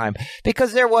that time,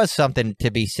 because there was something to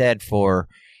be said for,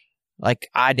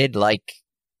 I did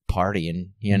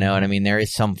partying, you know what I mean? There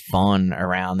is some fun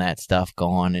around that stuff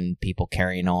going, and people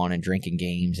carrying on and drinking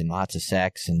games and lots of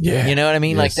sex, and you know what I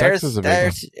mean? Yeah,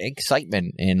 there's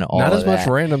excitement in all not of as that. much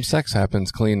random sex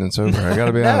happens clean and sober. I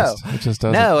gotta be honest, it just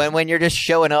doesn't. No, and when you're just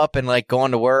showing up and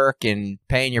going to work and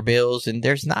paying your bills, and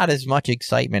there's not as much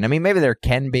excitement. I mean, maybe there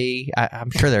can be.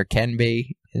 I'm sure there can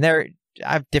be, and I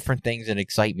have different things that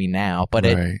excite me now. But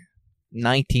at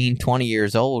 19, 20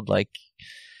 years old,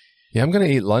 yeah, I'm going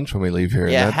to eat lunch when we leave here.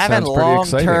 Yeah, that having long-term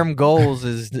long-term goals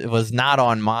was not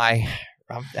on my...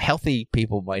 healthy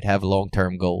people might have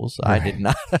long-term goals. Right. I did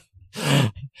not.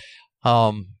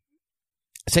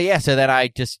 So then I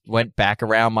just went back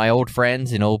around my old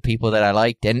friends and old people that I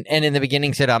liked. And in the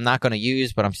beginning said, I'm not going to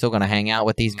use, but I'm still going to hang out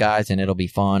with these guys and it'll be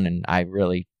fun. And I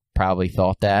really probably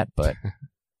thought that. But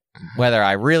whether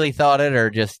I really thought it or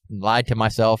just lied to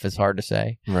myself is hard to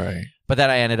say. Right. But then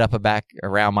I ended up back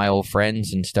around my old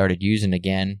friends and started using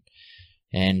again.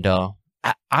 And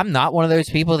I'm not one of those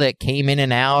people that came in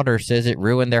and out or says it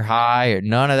ruined their high, or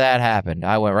none of that happened.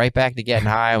 I went right back to getting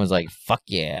high and was like, fuck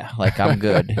yeah, I'm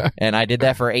good. And I did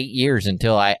that for 8 years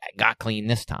until I got clean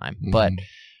this time. But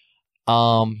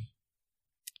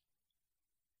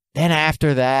then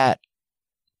after that,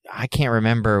 I can't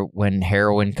remember when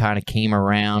heroin kind of came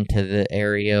around to the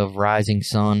area of Rising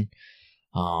Sun.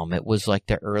 It was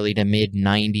the early to mid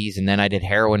 90s, and then I did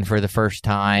heroin for the first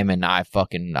time, and I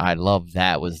loved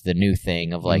that. Was the new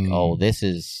thing of oh, this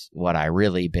is what I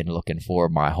really been looking for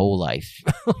my whole life.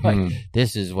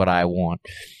 This is what I want.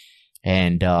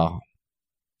 And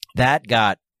that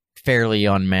got fairly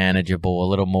unmanageable, a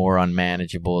little more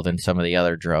unmanageable than some of the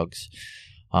other drugs.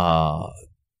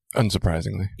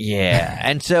 Unsurprisingly. Yeah.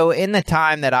 And so in the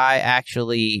time that I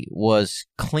actually was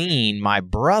clean, my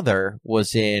brother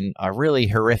was in a really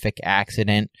horrific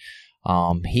accident.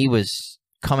 He was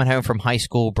coming home from high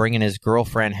school, bringing his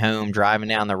girlfriend home, driving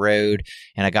down the road,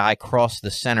 and a guy crossed the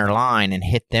center line and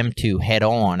hit them two head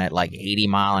on at 80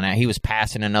 mile an hour. He was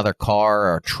passing another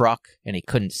car or a truck, and he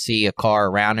couldn't see a car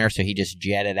around there, so he just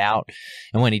jetted out.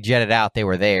 And when he jetted out, they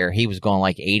were there. He was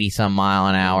going 80 some mile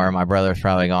an hour. My brother was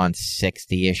probably going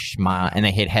 60-ish mile, and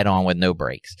they hit head on with no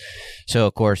brakes. So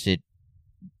of course,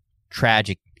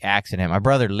 tragic accident. My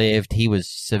brother lived. He was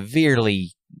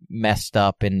severely messed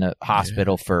up in the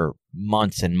hospital for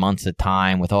months and months of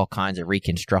time with all kinds of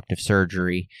reconstructive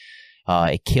surgery.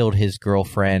 It killed his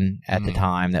girlfriend at the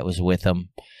time that was with him.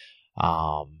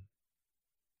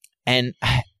 And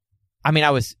I mean,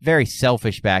 I was very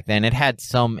selfish back then. It had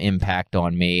some impact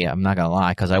on me. I'm not going to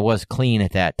lie, because I was clean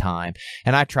at that time.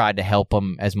 And I tried to help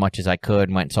him as much as I could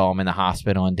and went and saw him in the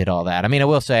hospital and did all that. I mean, I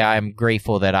will say I'm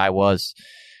grateful that I was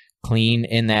clean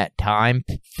in that time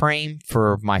frame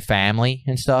for my family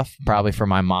and stuff. Probably for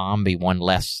my mom, be one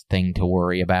less thing to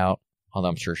worry about. Although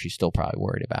I'm sure she's still probably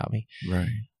worried about me. Right.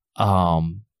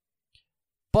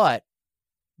 But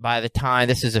by the time,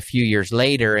 this is a few years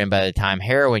later, and by the time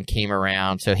heroin came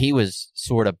around, so he was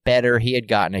sort of better. He had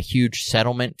gotten a huge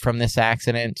settlement from this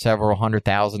accident, several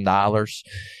 $100,000,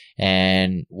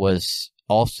 and was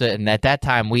also, and at that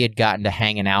time we had gotten to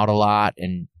hanging out a lot,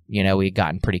 and we had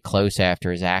gotten pretty close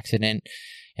after his accident.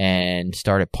 and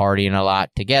started partying a lot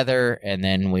together. And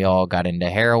then we all got into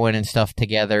heroin and stuff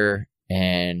together.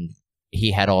 And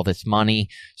he had all this money,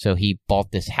 so he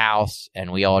bought this house,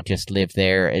 and we all just lived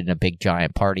there in a big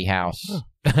giant party house.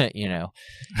 You know,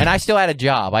 and I still had a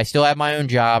job. I still had my own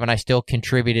job, and I still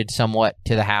contributed somewhat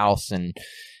to the house and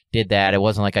did that. It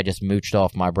wasn't like I just mooched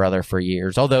off my brother for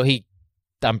years, although he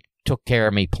took care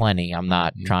of me plenty. I'm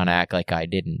not trying to act like I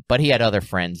didn't, but he had other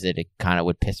friends that it kind of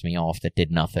would piss me off that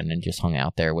did nothing and just hung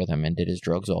out there with him and did his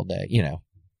drugs all day, you know.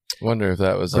 Wonder if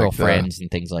that was girlfriends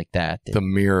and things like that. The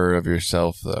mirror of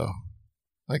yourself, though.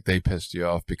 Like they pissed you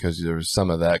off because there was some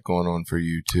of that going on for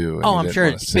you too. Oh, I'm sure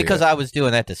it's because I was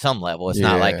doing that to some level. It's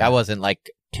not like I wasn't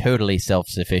like totally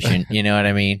self-sufficient. You know what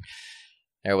I mean?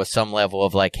 There was some level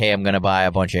of like, hey, I'm going to buy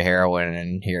a bunch of heroin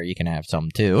and here you can have some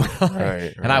too.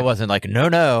 Right. And I wasn't like, no,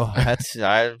 that's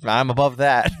I'm above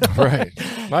that. Right.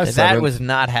 That was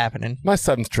not happening. My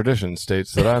seventh tradition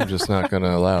states that I'm just not going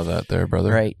to allow that there,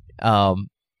 brother. Right.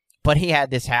 But he had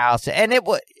this house, and it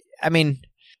was, I mean,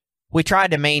 we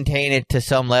tried to maintain it to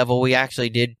some level. We actually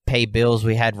did pay bills.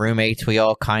 We had roommates. We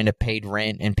all kind of paid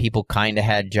rent, and people kind of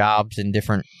had jobs in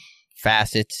different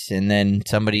facets. And then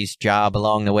somebody's job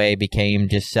along the way became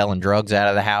just selling drugs out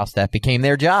of the house. That became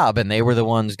their job, and they were the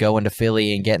ones going to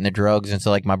Philly and getting the drugs. And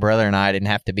so, like, my brother and I didn't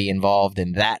have to be involved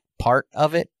in that part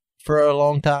of it for a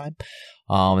long time.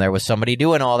 There was somebody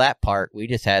doing all that part. We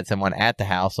just had someone at the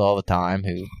house all the time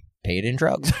who paid in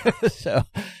drugs. So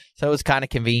it was kind of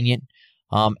convenient.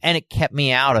 And it kept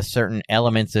me out of certain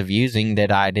elements of using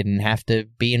that I didn't have to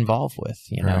be involved with.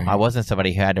 You know, right. I wasn't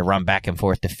somebody who had to run back and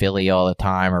forth to Philly all the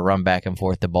time or run back and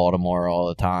forth to Baltimore all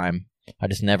the time. I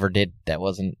just never did. That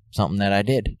wasn't something that I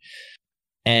did.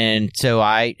 And so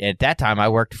at that time, I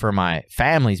worked for my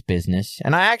family's business.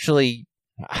 And I actually,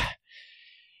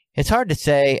 it's hard to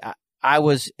say. I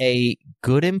was a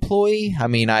good employee. I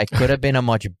mean, I could have been a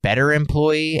much better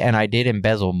employee, and I did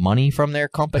embezzle money from their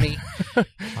company.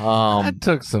 I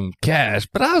took some cash,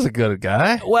 but I was a good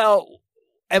guy. Well,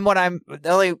 and the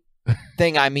only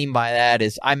thing I mean by that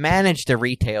is I managed a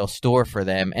retail store for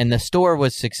them, and the store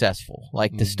was successful.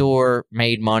 Like, the store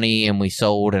made money, and we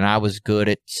sold, and I was good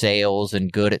at sales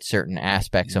and good at certain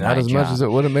aspects of my job. Not as much as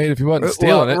it would have made if you wasn't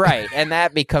stealing it. Right, and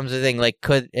that becomes the thing. Like,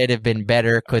 could it have been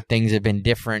better? Could things have been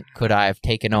different? Could I have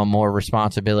taken on more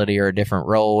responsibility or a different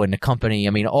role in the company? I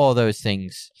mean, all those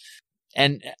things.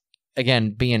 And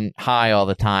again, being high all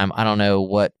the time, I don't know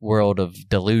what world of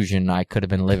delusion I could have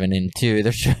been living in too.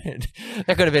 There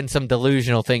could have been some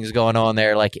delusional things going on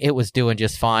there, like it was doing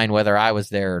just fine whether I was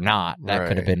there or not. That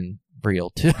could have been real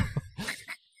too.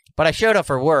 But I showed up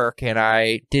for work, and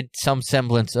I did some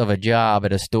semblance of a job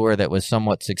at a store that was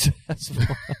somewhat successful,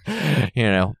 you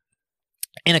know,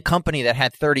 in a company that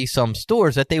had 30-some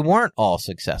stores that they weren't all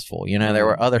successful. You know, there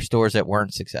were other stores that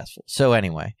weren't successful. So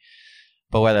anyway,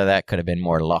 but whether that could have been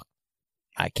more luck,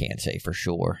 I can't say for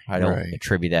sure. I don't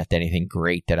attribute that to anything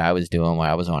great that I was doing when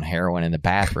I was on heroin in the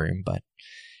bathroom. But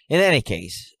in any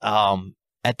case,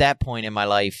 at that point in my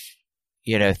life,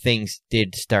 you know, things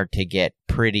did start to get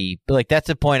pretty, like, that's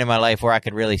a point in my life where I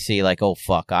could really see, like, oh,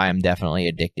 fuck, I am definitely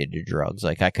addicted to drugs.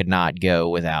 Like, I could not go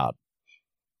without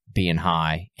being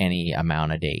high any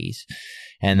amount of days.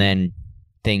 And then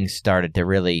things started to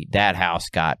really, that house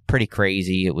got pretty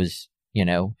crazy. It was, you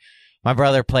know, my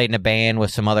brother played in a band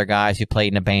with some other guys who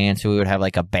played in a band, so we would have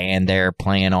like a band there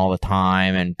playing all the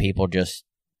time, and people just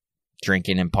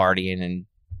drinking and partying and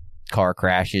car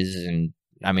crashes, and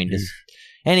I mean, just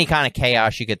any kind of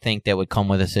chaos you could think that would come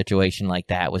with a situation like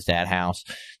that was that house.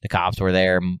 The cops were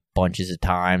there bunches of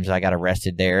times. I got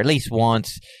arrested there at least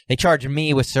once. They charged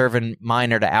me with serving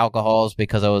minor to alcohols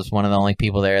because I was one of the only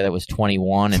people there that was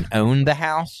 21 and owned the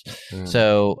house.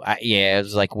 So, yeah, it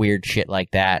was like weird shit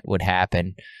like that would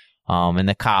happen. And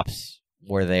the cops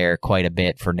were there quite a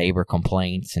bit for neighbor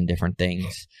complaints and different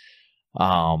things.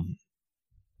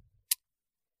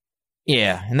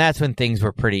 Yeah, and that's when things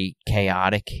were pretty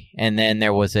chaotic. And then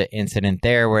there was an incident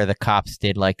there where the cops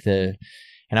did like and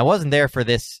I wasn't there for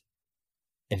this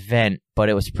event, but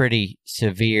it was pretty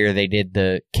severe. They did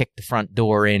the kick the front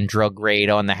door in drug raid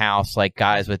on the house, like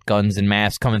guys with guns and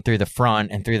masks coming through the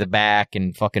front and through the back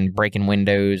and fucking breaking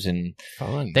windows, and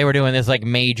they were doing this like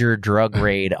major drug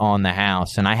raid on the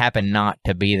house, and I happened not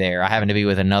to be there. I happened to be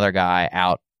with another guy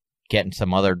out getting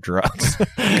some other drugs.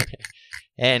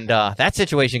 And that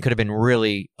situation could have been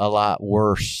really a lot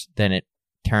worse than it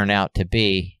turned out to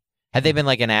be. Had they been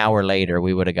like an hour later,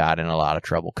 we would have gotten in a lot of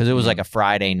trouble because it was like a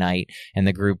Friday night, and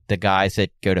the guys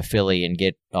that go to Philly and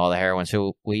get all the heroin.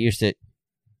 So we used to,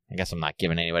 I guess I'm not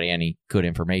giving anybody any good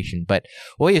information, but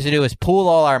what we used to do is pool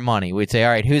all our money. We'd say,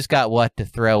 all right, who's got what to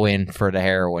throw in for the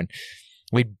heroin?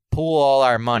 We'd pool all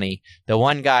our money. The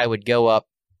one guy would go up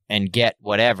and get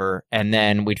whatever, and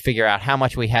then we'd figure out how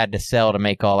much we had to sell to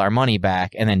make all our money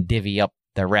back, and then divvy up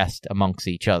the rest amongst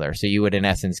each other. So you would, in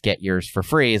essence, get yours for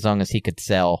free as long as he could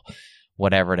sell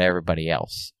whatever to everybody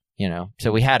else, you know?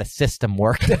 So we had a system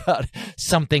worked out,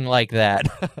 something like that.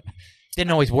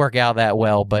 Didn't always work out that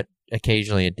well, but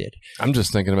occasionally it did. I'm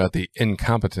just thinking about the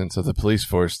incompetence of the police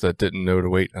force that didn't know to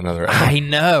wait another hour. I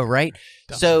know, right?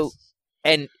 Dumbass. So,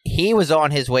 and he was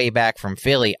on his way back from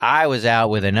Philly. I was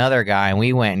out with another guy, and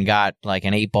we went and got like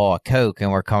an 8-ball of Coke,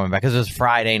 and we're coming back because it was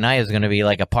Friday night. It was going to be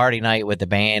like a party night with the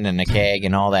band and the keg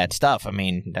and all that stuff. I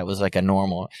mean, that was like a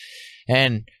normal.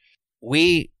 And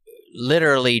we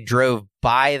literally drove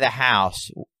by the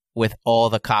house with all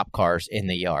the cop cars in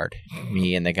the yard,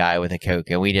 me and the guy with the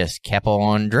Coke, and we just kept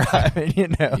on driving, you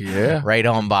know, right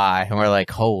on by, and we're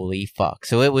like, holy fuck.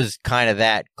 So it was kind of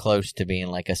that close to being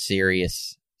like a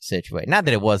serious situation. Not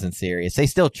that it wasn't serious. They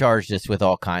still charged us with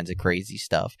all kinds of crazy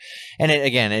stuff. And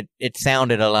it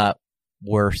sounded a lot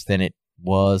worse than it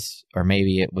was, or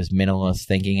maybe it was minimalist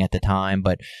thinking at the time,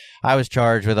 but I was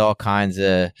charged with all kinds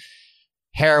of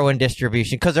heroin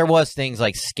distribution, because there was things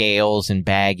like scales and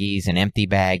baggies and empty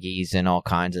baggies and all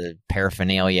kinds of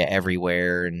paraphernalia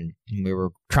everywhere, and we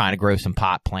were trying to grow some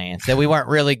pot plants that we weren't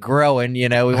really growing, you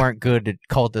know. We weren't good at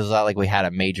cultivating, like we had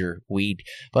a major weed,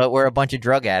 but we're a bunch of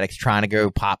drug addicts trying to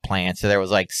grow pot plants. So there was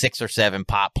like 6 or 7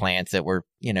 pot plants that were,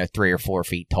 you know, 3 or 4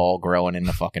 feet tall growing in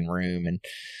the fucking room, and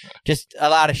just a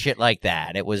lot of shit like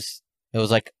that. It was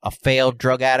like a failed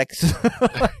drug addicts.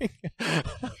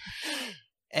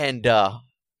 And,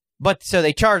 but so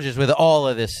they charged us with all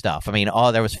of this stuff. I mean,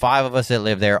 there was 5 of us that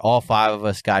lived there. All 5 of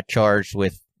us got charged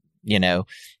with, you know,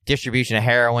 distribution of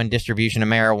heroin, distribution of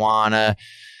marijuana,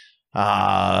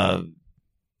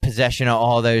 possession of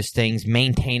all those things,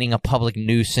 maintaining a public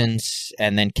nuisance,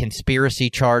 and then conspiracy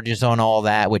charges on all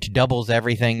that, which doubles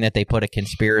everything that they put a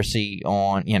conspiracy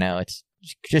on. You know, it's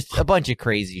just a bunch of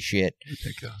crazy shit.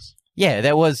 Ridiculous. Yeah,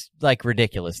 that was, like,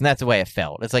 ridiculous, and that's the way it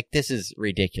felt. It's like, this is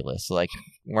ridiculous. Like,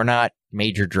 we're not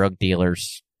major drug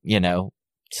dealers, you know,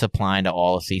 supplying to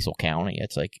all of Cecil County.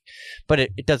 It's like, but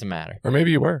it doesn't matter. Or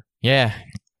maybe you were. Yeah.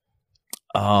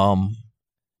 And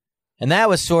that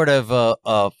was sort of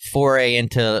a foray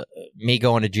into me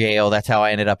going to jail. That's how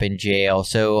I ended up in jail.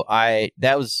 So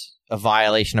that was a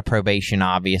violation of probation,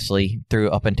 obviously.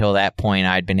 Up until that point,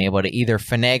 I'd been able to either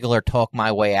finagle or talk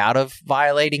my way out of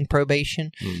violating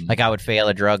probation. Like, I would fail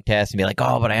a drug test and be like,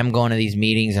 oh, but I am going to these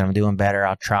meetings and I'm doing better,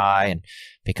 I'll try. And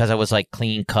because I was like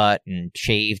clean cut and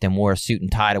shaved and wore a suit and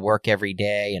tie to work every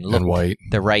day and looked white,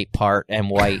 the right part, and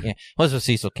white. It was with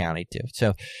Cecil County too.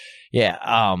 So yeah,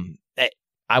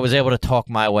 I was able to talk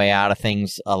my way out of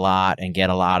things a lot and get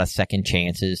a lot of second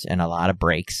chances and a lot of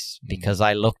breaks because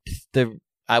I looked the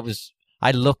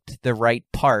right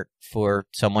part for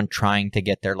someone trying to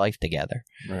get their life together.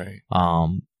 Right.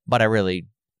 But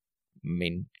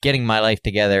getting my life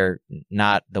together,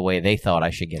 not the way they thought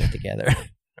I should get it together.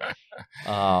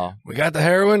 We got the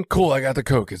heroin. Cool. I got the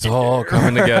Coke. It's all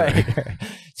coming together. Right.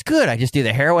 It's good. I just do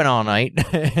the heroin all night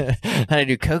and I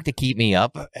do Coke to keep me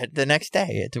up the next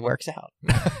day. It works out.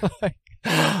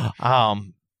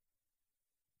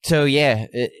 So yeah,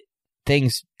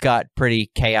 things got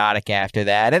pretty chaotic after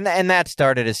that. And that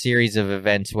started a series of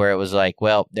events where it was like,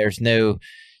 well, there's no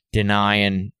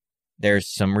denying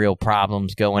there's some real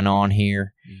problems going on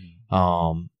here.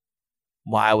 So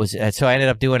I ended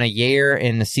up doing a year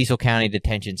in the Cecil County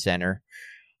Detention Center,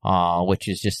 which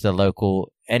is just the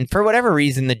local. And for whatever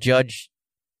reason, the judge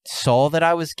saw that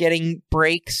I was getting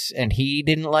breaks, and he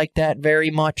didn't like that very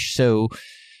much. So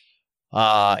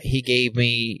he gave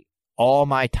me all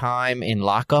my time in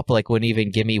lockup, like wouldn't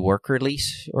even give me work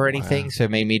release or anything. Wow. So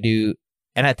it made me do.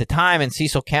 And at the time in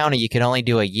Cecil County, you could only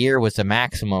do a year was the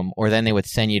maximum, or then they would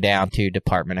send you down to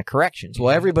Department of Corrections.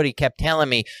 Well, everybody kept telling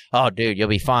me, oh, dude, you'll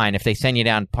be fine. If they send you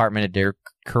down to Department of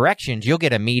Corrections, you'll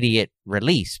get immediate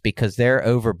release because they're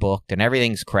overbooked and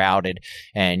everything's crowded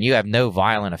and you have no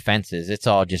violent offenses. It's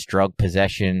all just drug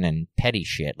possession and petty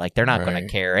shit. Like, they're not going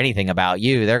to care anything about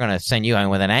you. They're going to send you in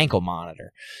with an ankle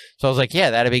monitor. So I was like, yeah,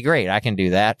 that'd be great. I can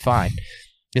do that. Fine.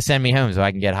 Just send me home so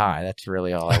I can get high. That's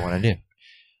really all I want to do.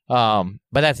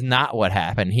 But that's not what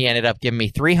happened. He ended up giving me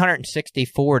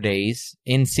 364 days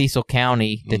in Cecil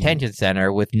County Detention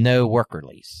Center with no work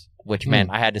release, which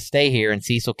meant I had to stay here in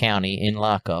Cecil County in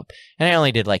lockup. And I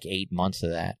only did like 8 months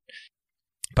of that.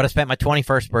 But I spent my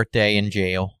 21st birthday in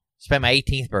jail, spent my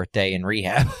 18th birthday in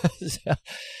rehab.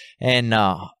 And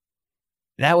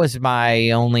that was my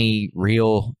only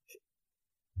real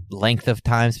length of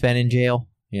time spent in jail.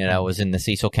 You know, was in the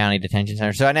Cecil County Detention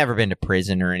Center. So I'd never been to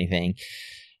prison or anything.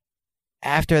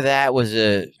 after that was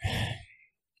a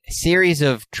series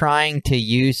of trying to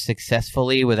use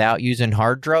successfully without using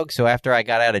hard drugs. So after I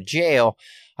got out of jail,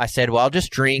 I said, well, I'll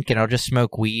just drink and I'll just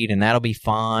smoke weed and that'll be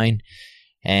fine.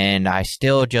 And I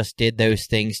still just did those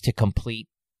things to complete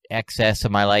excess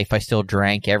of my life. I still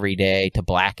drank every day to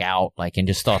black out, like, and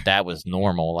just thought that was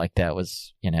normal. Like that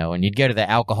was, you know, and you'd go to the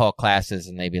alcohol classes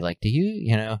and they'd be like, do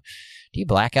you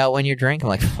black out when you drink? I'm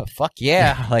like, fuck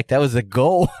yeah. Like that was a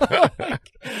goal.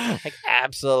 like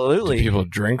absolutely. Do people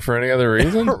drink for any other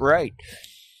reason? Right.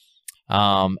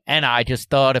 And I just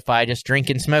thought if I just drink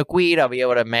and smoke weed, I'll be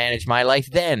able to manage my life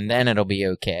then it'll be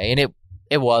okay. And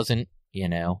it wasn't, you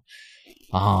know.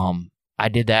 I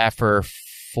did that for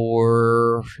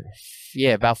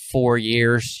about 4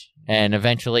 years and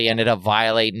eventually ended up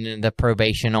violating the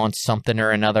probation on something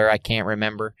or another. I can't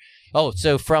remember. Oh,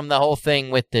 so from the whole thing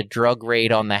with the drug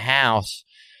raid on the house,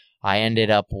 I ended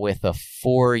up with a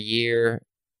 4-year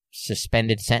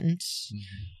suspended sentence.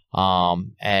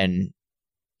 And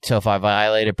so if I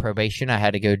violated probation, I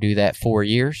had to go do that 4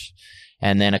 years.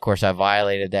 And then, of course, I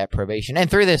violated that probation. And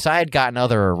through this, I had gotten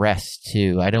other arrests,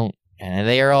 too. And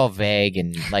they are all vague.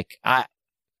 And, like,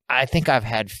 I think I've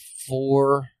had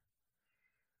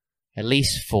at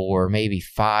least 4, maybe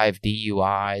 5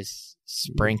 DUIs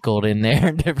sprinkled in there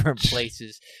in different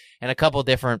places. And a couple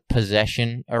different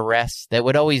possession arrests that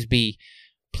would always be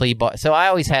plea bar. So I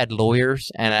always had lawyers,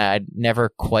 and I never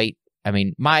quite... I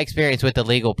mean, my experience with the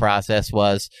legal process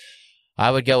was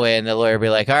I would go in, the lawyer would be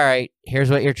like, all right, here's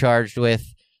what you're charged with.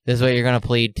 This is what you're going to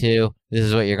plead to. This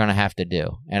is what you're going to have to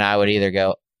do. And I would either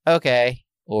go, okay,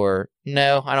 or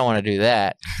no, I don't want to do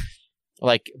that.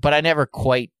 Like, but I never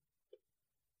quite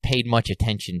paid much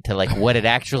attention to like what it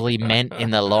actually meant in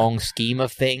the long scheme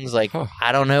of things. Like,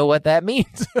 I don't know what that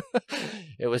means.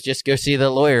 It was just go see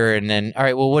the lawyer and then, all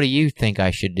right, well, what do you think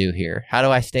I should do here? How do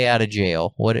I stay out of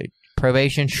jail?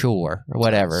 Probation, sure, or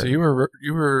whatever. So you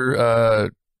were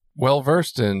well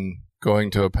versed in going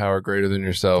to a power greater than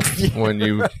yourself when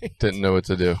you didn't know what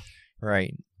to do.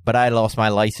 Right, but I lost my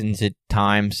license at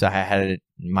times. I had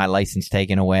my license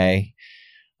taken away.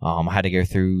 I had to go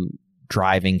through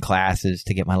driving classes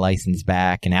to get my license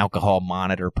back and alcohol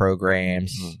monitor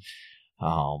programs.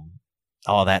 All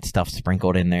that stuff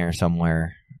sprinkled in there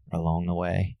somewhere along the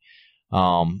way.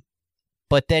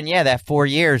 But then, yeah, that 4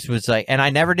 years was like, and I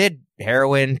never did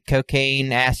heroin,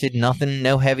 cocaine, acid, nothing,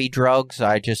 no heavy drugs.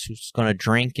 I just was going to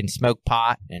drink and smoke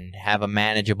pot and have a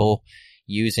manageable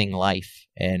using life.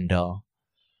 And,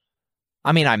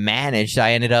 I mean, I managed.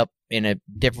 I ended up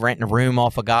renting a room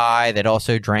off a guy that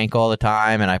also drank all the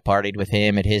time, and I partied with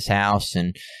him at his house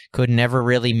and could never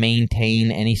really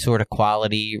maintain any sort of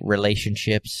quality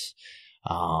relationships.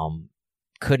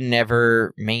 Couldn't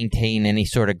ever maintain any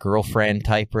sort of girlfriend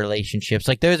type relationships.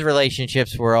 Like those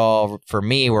relationships were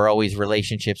always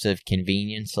relationships of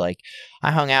convenience. Like I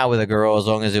hung out with a girl as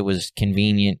long as it was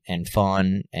convenient and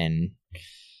fun and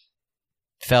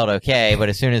felt okay. But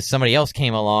as soon as somebody else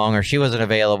came along or she wasn't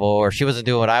available or she wasn't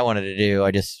doing what I wanted to do,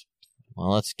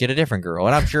 let's get a different girl.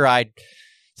 And I'm sure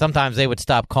sometimes they would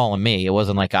stop calling me. It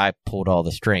wasn't like I pulled all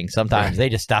the strings. Sometimes they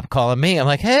just stopped calling me. I'm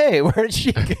like, hey, where did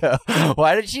she go?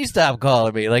 Why did she stop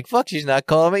calling me? Like, fuck, she's not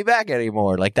calling me back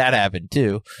anymore. Like, that happened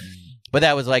too. But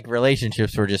that was like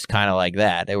relationships were just kind of like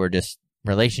that. They were just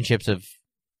relationships of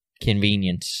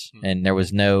convenience, and there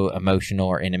was no emotional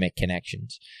or intimate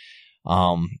connections.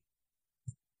 And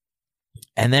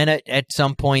then at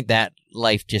some point, that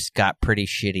life just got pretty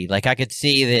shitty. Like, I could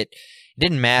see that it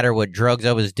didn't matter what drugs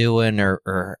I was doing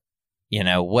or you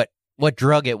know, what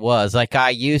drug it was. Like, I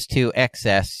used to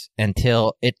excess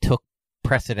until it took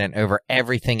precedent over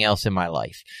everything else in my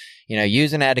life. You know,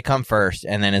 using had to come first,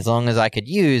 and then as long as I could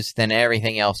use, then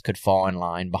everything else could fall in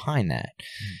line behind that.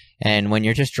 And when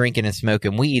you're just drinking and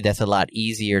smoking weed, that's a lot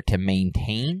easier to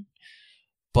maintain.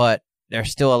 But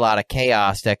there's still a lot of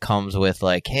chaos that comes with,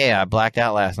 like, hey, I blacked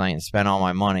out last night and spent all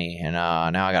my money, and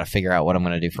now I got to figure out what I'm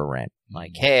going to do for rent.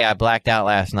 Like, hey, I blacked out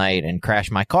last night and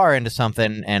crashed my car into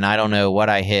something, and I don't know what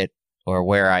I hit or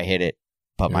where I hit it,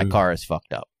 but my car is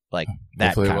fucked up. Like, that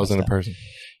hopefully kind it wasn't of stuff. a person.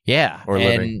 Yeah. Or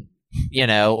living. You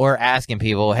know, or asking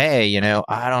people, hey, you know,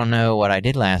 I don't know what I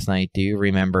did last night. Do you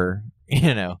remember,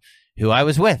 you know, who I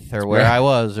was with or where I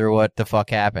was or what the fuck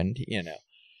happened, you know?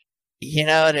 You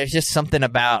know, there's just something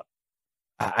about,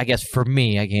 I guess for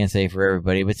me, I can't say for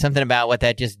everybody, but something about what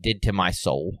that just did to my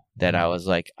soul that I was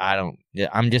like,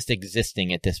 I'm just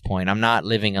existing at this point. I'm not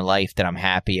living a life that I'm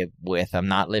happy with. I'm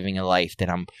not living a life that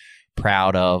I'm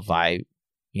proud of. I,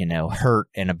 you know, hurt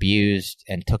and abused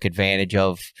and took advantage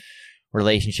of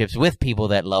relationships with people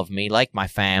that love me, like my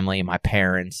family, my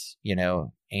parents, you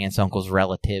know, aunts, uncles,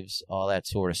 relatives, all that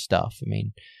sort of stuff. I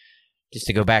mean, just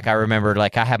to go back, I remember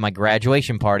like I had my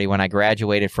graduation party when I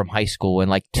graduated from high school, and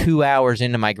like 2 hours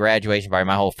into my graduation party,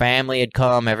 my whole family had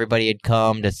come, everybody had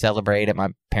come to celebrate it. My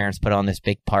parents put on this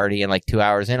big party, and like 2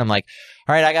 hours in, I'm like,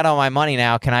 all right, I got all my money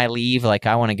now. Can I leave? Like,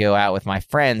 I want to go out with my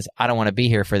friends. I don't want to be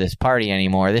here for this party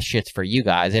anymore. This shit's for you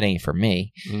guys. It ain't for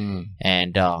me.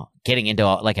 And getting into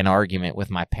like an argument with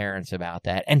my parents about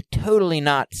that, and totally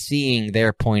not seeing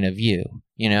their point of view.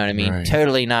 You know what I mean? Right.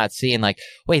 Totally not seeing like,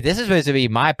 wait, this is supposed to be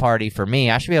my party for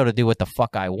me. I should be able to do what the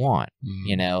fuck I want.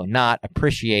 You know, not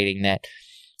appreciating that,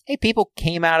 hey, people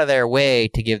came out of their way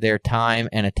to give their time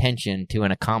and attention to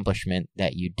an accomplishment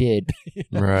that you did.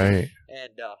 Right.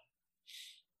 And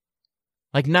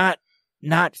like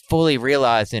not fully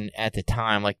realizing at the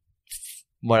time, like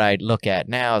what I look at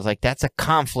now is like, that's a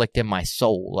conflict in my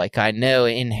soul. Like I know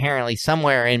inherently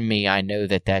somewhere in me, I know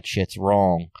that shit's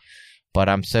wrong. But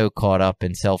I'm so caught up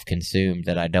and self-consumed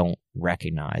that I don't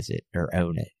recognize it or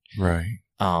own it. Right.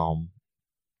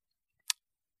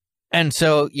 And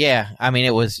so, yeah, I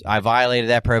mean, I violated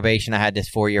that probation. I had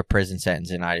this 4-year prison sentence,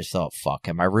 and I just thought, fuck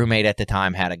him. My roommate at the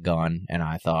time had a gun, and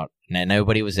I thought, and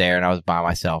nobody was there, and I was by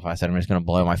myself. I said, I'm just going to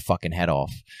blow my fucking head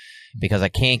off. Because I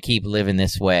can't keep living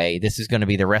this way. This is going to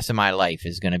be the rest of my life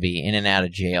is going to be in and out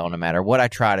of jail no matter what I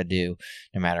try to do,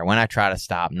 no matter when I try to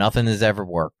stop. Nothing has ever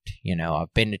worked. You know,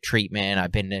 I've been to treatment.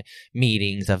 I've been to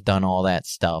meetings. I've done all that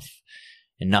stuff.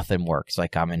 And nothing works.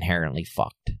 Like I'm inherently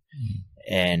fucked.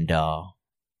 And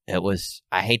it was,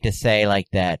 I hate to say like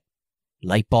that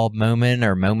light bulb moment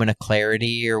or moment of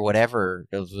clarity or whatever.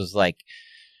 It was like,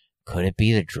 could it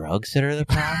be the drugs that are the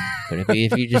problem? Could it be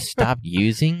if you just stopped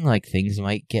using, like things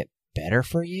might get better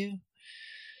for you?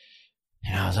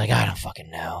 And I was like, I don't fucking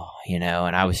know, you know.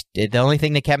 And the only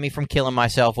thing that kept me from killing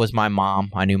myself was my mom.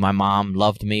 I knew my mom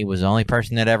loved me, was the only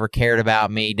person that ever cared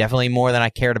about me, definitely more than I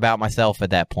cared about myself at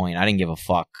that point. I didn't give a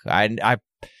fuck. I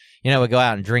would go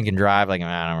out and drink and drive, like,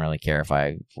 I don't really care if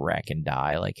I wreck and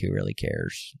die, like, who really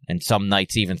cares? And some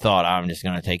nights even thought, I'm just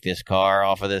going to take this car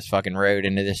off of this fucking road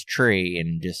into this tree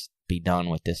and just be done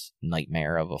with this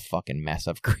nightmare of a fucking mess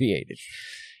I've created,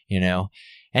 you know?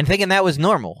 And thinking that was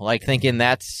normal, like thinking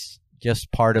that's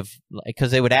just part of,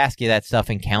 because they would ask you that stuff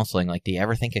in counseling, like, do you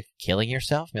ever think of killing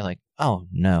yourself? And you're like, oh,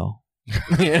 no.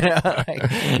 You know?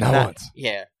 Like, not once.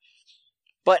 Yeah.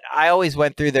 But I always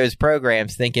went through those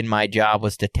programs thinking my job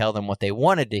was to tell them what they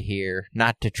wanted to hear,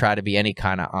 not to try to be any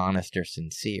kind of honest or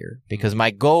sincere. Because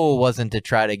my goal wasn't to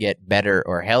try to get better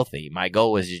or healthy. My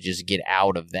goal was to just get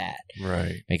out of that.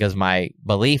 Right. Because my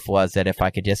belief was that if I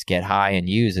could just get high and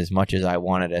use as much as I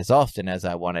wanted, as often as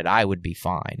I wanted, I would be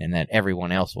fine. And that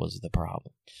everyone else was the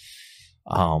problem.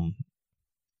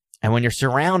 And when you're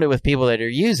surrounded with people that are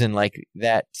using, like,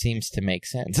 that seems to make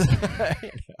sense.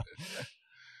 You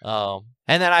know?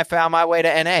 And then I found my way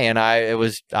to NA, and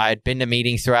I'd been to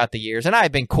meetings throughout the years, and I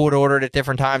had been court ordered at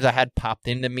different times. I had popped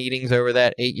into meetings over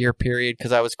that 8-year period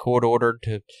because I was court ordered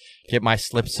to get my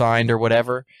slip signed or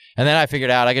whatever. And then I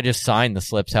figured out I could just sign the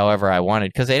slips however I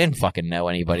wanted because they didn't fucking know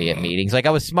anybody at meetings. Like,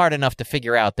 I was smart enough to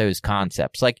figure out those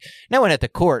concepts. Like, no one at the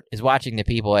court is watching the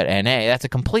people at NA. That's a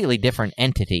completely different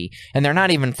entity, and they're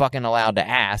not even fucking allowed to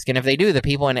ask. And if they do, the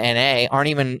people in NA aren't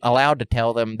even allowed to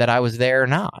tell them that I was there or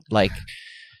not. Like...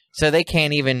 So they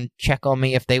can't even check on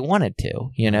me if they wanted to,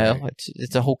 you know? Right.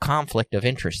 It's a whole conflict of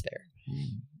interest there.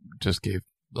 Just gave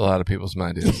a lot of people some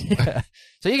ideas.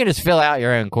 So you can just fill out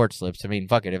your own court slips. I mean,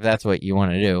 fuck it. If that's what you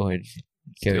want to do,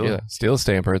 go do it. Steal a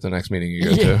stamper at the next meeting you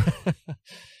go to.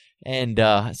 And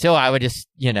so I would just,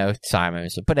 sign them.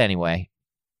 But anyway,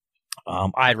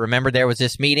 I remember there was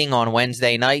this meeting on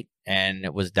Wednesday night. And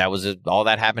all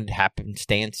that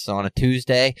happenstance on a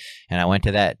Tuesday. And I went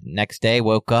to that next day,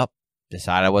 woke up.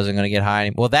 Decided I wasn't going to get high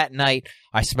anymore. Well, that night,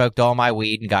 I smoked all my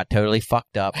weed and got totally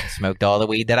fucked up. Smoked all the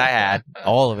weed that I had.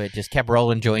 All of it. Just kept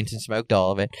rolling joints and smoked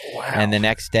all of it. Wow. And the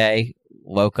next day,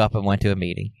 woke up and went to a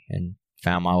meeting and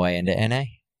found my way into NA.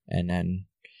 And then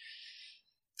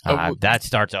that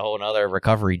starts a whole other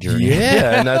recovery journey.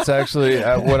 Yeah, and that's actually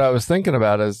what I was thinking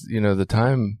about as, the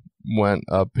time went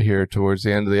up here towards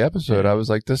the end of the episode. I was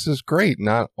like, this is great.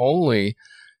 Not only...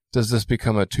 does this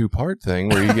become a 2-part thing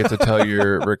where you get to tell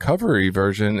your recovery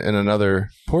version in another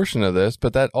portion of this,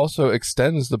 but that also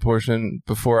extends the portion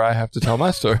before I have to tell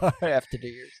my story. I have to do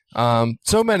yours.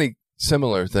 So many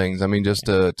similar things. I mean, just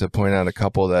to point out a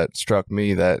couple that struck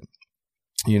me that,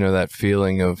 that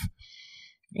feeling of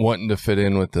wanting to fit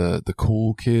in with the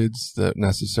cool kids that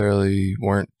necessarily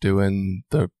weren't doing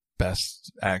the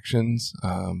best actions,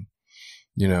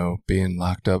 being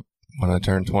locked up when I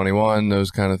turned 21,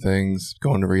 those kind of things,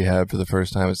 going to rehab for the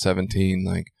first time at 17,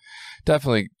 like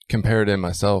definitely compared in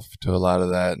myself to a lot of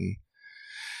that and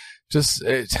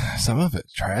some of it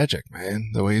tragic,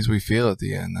 man. The ways we feel at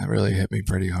the end, that really hit me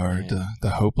pretty hard. Yeah.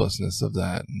 The hopelessness of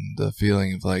that, and the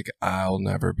feeling of like, I'll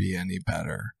never be any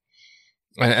better.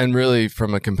 And really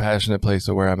from a compassionate place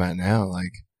of where I'm at now,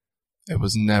 like, it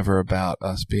was never about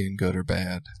us being good or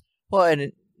bad. Well,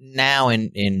 and now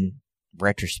in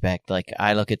retrospect, like,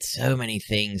 I look at so many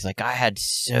things, like, I had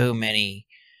so many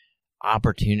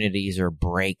opportunities or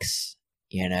breaks,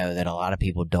 you know, that a lot of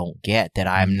people don't get, that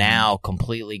I'm now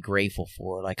completely grateful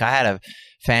for. Like, I had a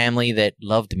family that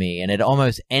loved me, and at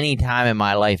almost any time in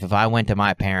my life, if I went to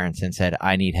my parents and said,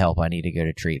 I need help, I need to go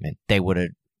to treatment, they would have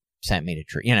sent me to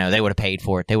treatment. You know, they would have paid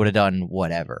for it. They would have done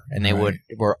whatever. And they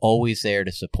were always there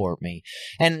to support me.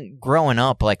 And growing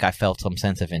up, like, I felt some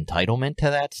sense of entitlement to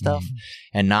that stuff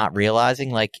and not realizing,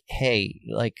 like, hey,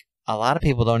 like, a lot of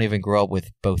people don't even grow up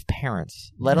with both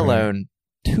parents, let alone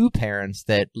two parents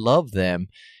that love them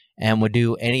and would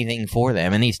do anything for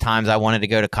them. And these times I wanted to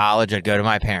go to college, I'd go to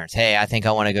my parents. Hey, I think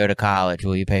I want to go to college.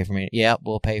 Will you pay for me? Yep,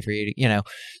 we'll pay for you. You know,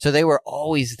 so they were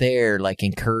always there, like,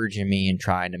 encouraging me and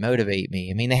trying to motivate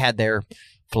me. I mean, they had their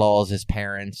flaws as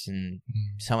parents, and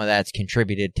some of that's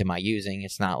contributed to my using.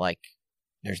 It's not like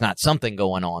there's not something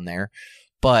going on there,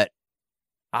 but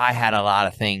I had a lot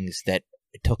of things that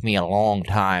it took me a long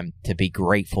time to be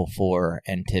grateful for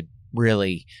and to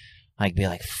really, like, be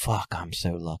like, fuck, I'm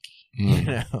so lucky. You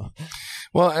know?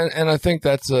 Well, and I think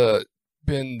that's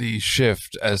been the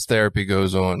shift as therapy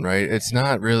goes on, right? It's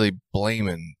not really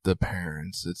blaming the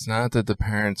parents. It's not that the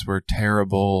parents were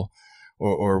terrible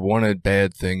or wanted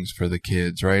bad things for the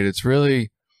kids, right? It's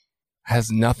really has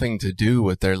nothing to do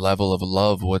with their level of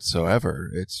love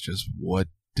whatsoever. It's just, what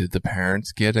did the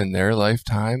parents get in their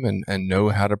lifetime and know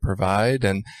how to provide,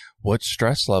 and what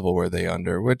stress level were they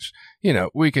under? Which, you know,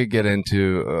 we could get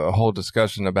into a whole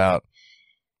discussion about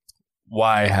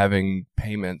why having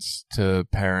payments to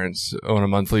parents on a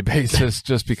monthly basis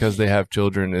just because they have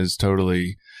children is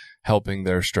totally helping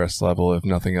their stress level, if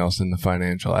nothing else, in the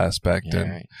financial aspect,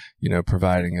 you know,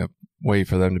 providing a way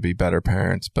for them to be better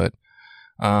parents. But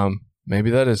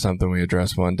maybe that is something we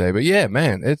address one day. But yeah,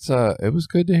 man, it was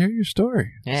good to hear your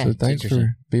story. Yeah, so thanks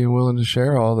for being willing to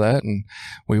share all that. And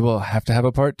we will have to have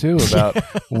a part 2 about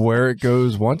where it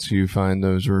goes once you find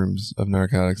those rooms of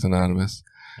Narcotics Anonymous.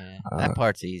 Yeah, that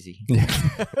part's easy.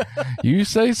 You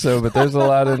say so, but there's a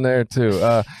lot in there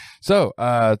too. So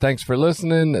thanks for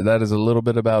listening. That is a little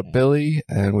bit about Billy,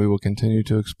 and we will continue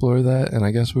to explore that. And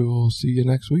I guess we will see you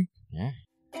next week. Yeah.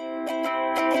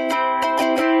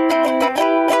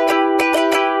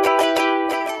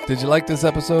 Did you like this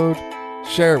episode?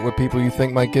 Share it with people you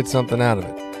think might get something out of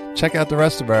it. Check out the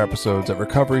rest of our episodes at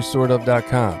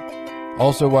recoverysortof.com.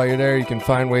 Also, while you're there, you can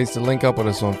find ways to link up with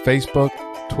us on Facebook,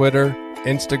 Twitter,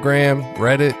 Instagram,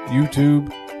 Reddit,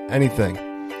 YouTube, anything.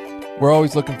 We're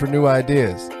always looking for new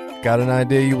ideas. Got an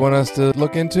idea you want us to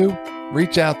look into?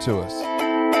 Reach out to us.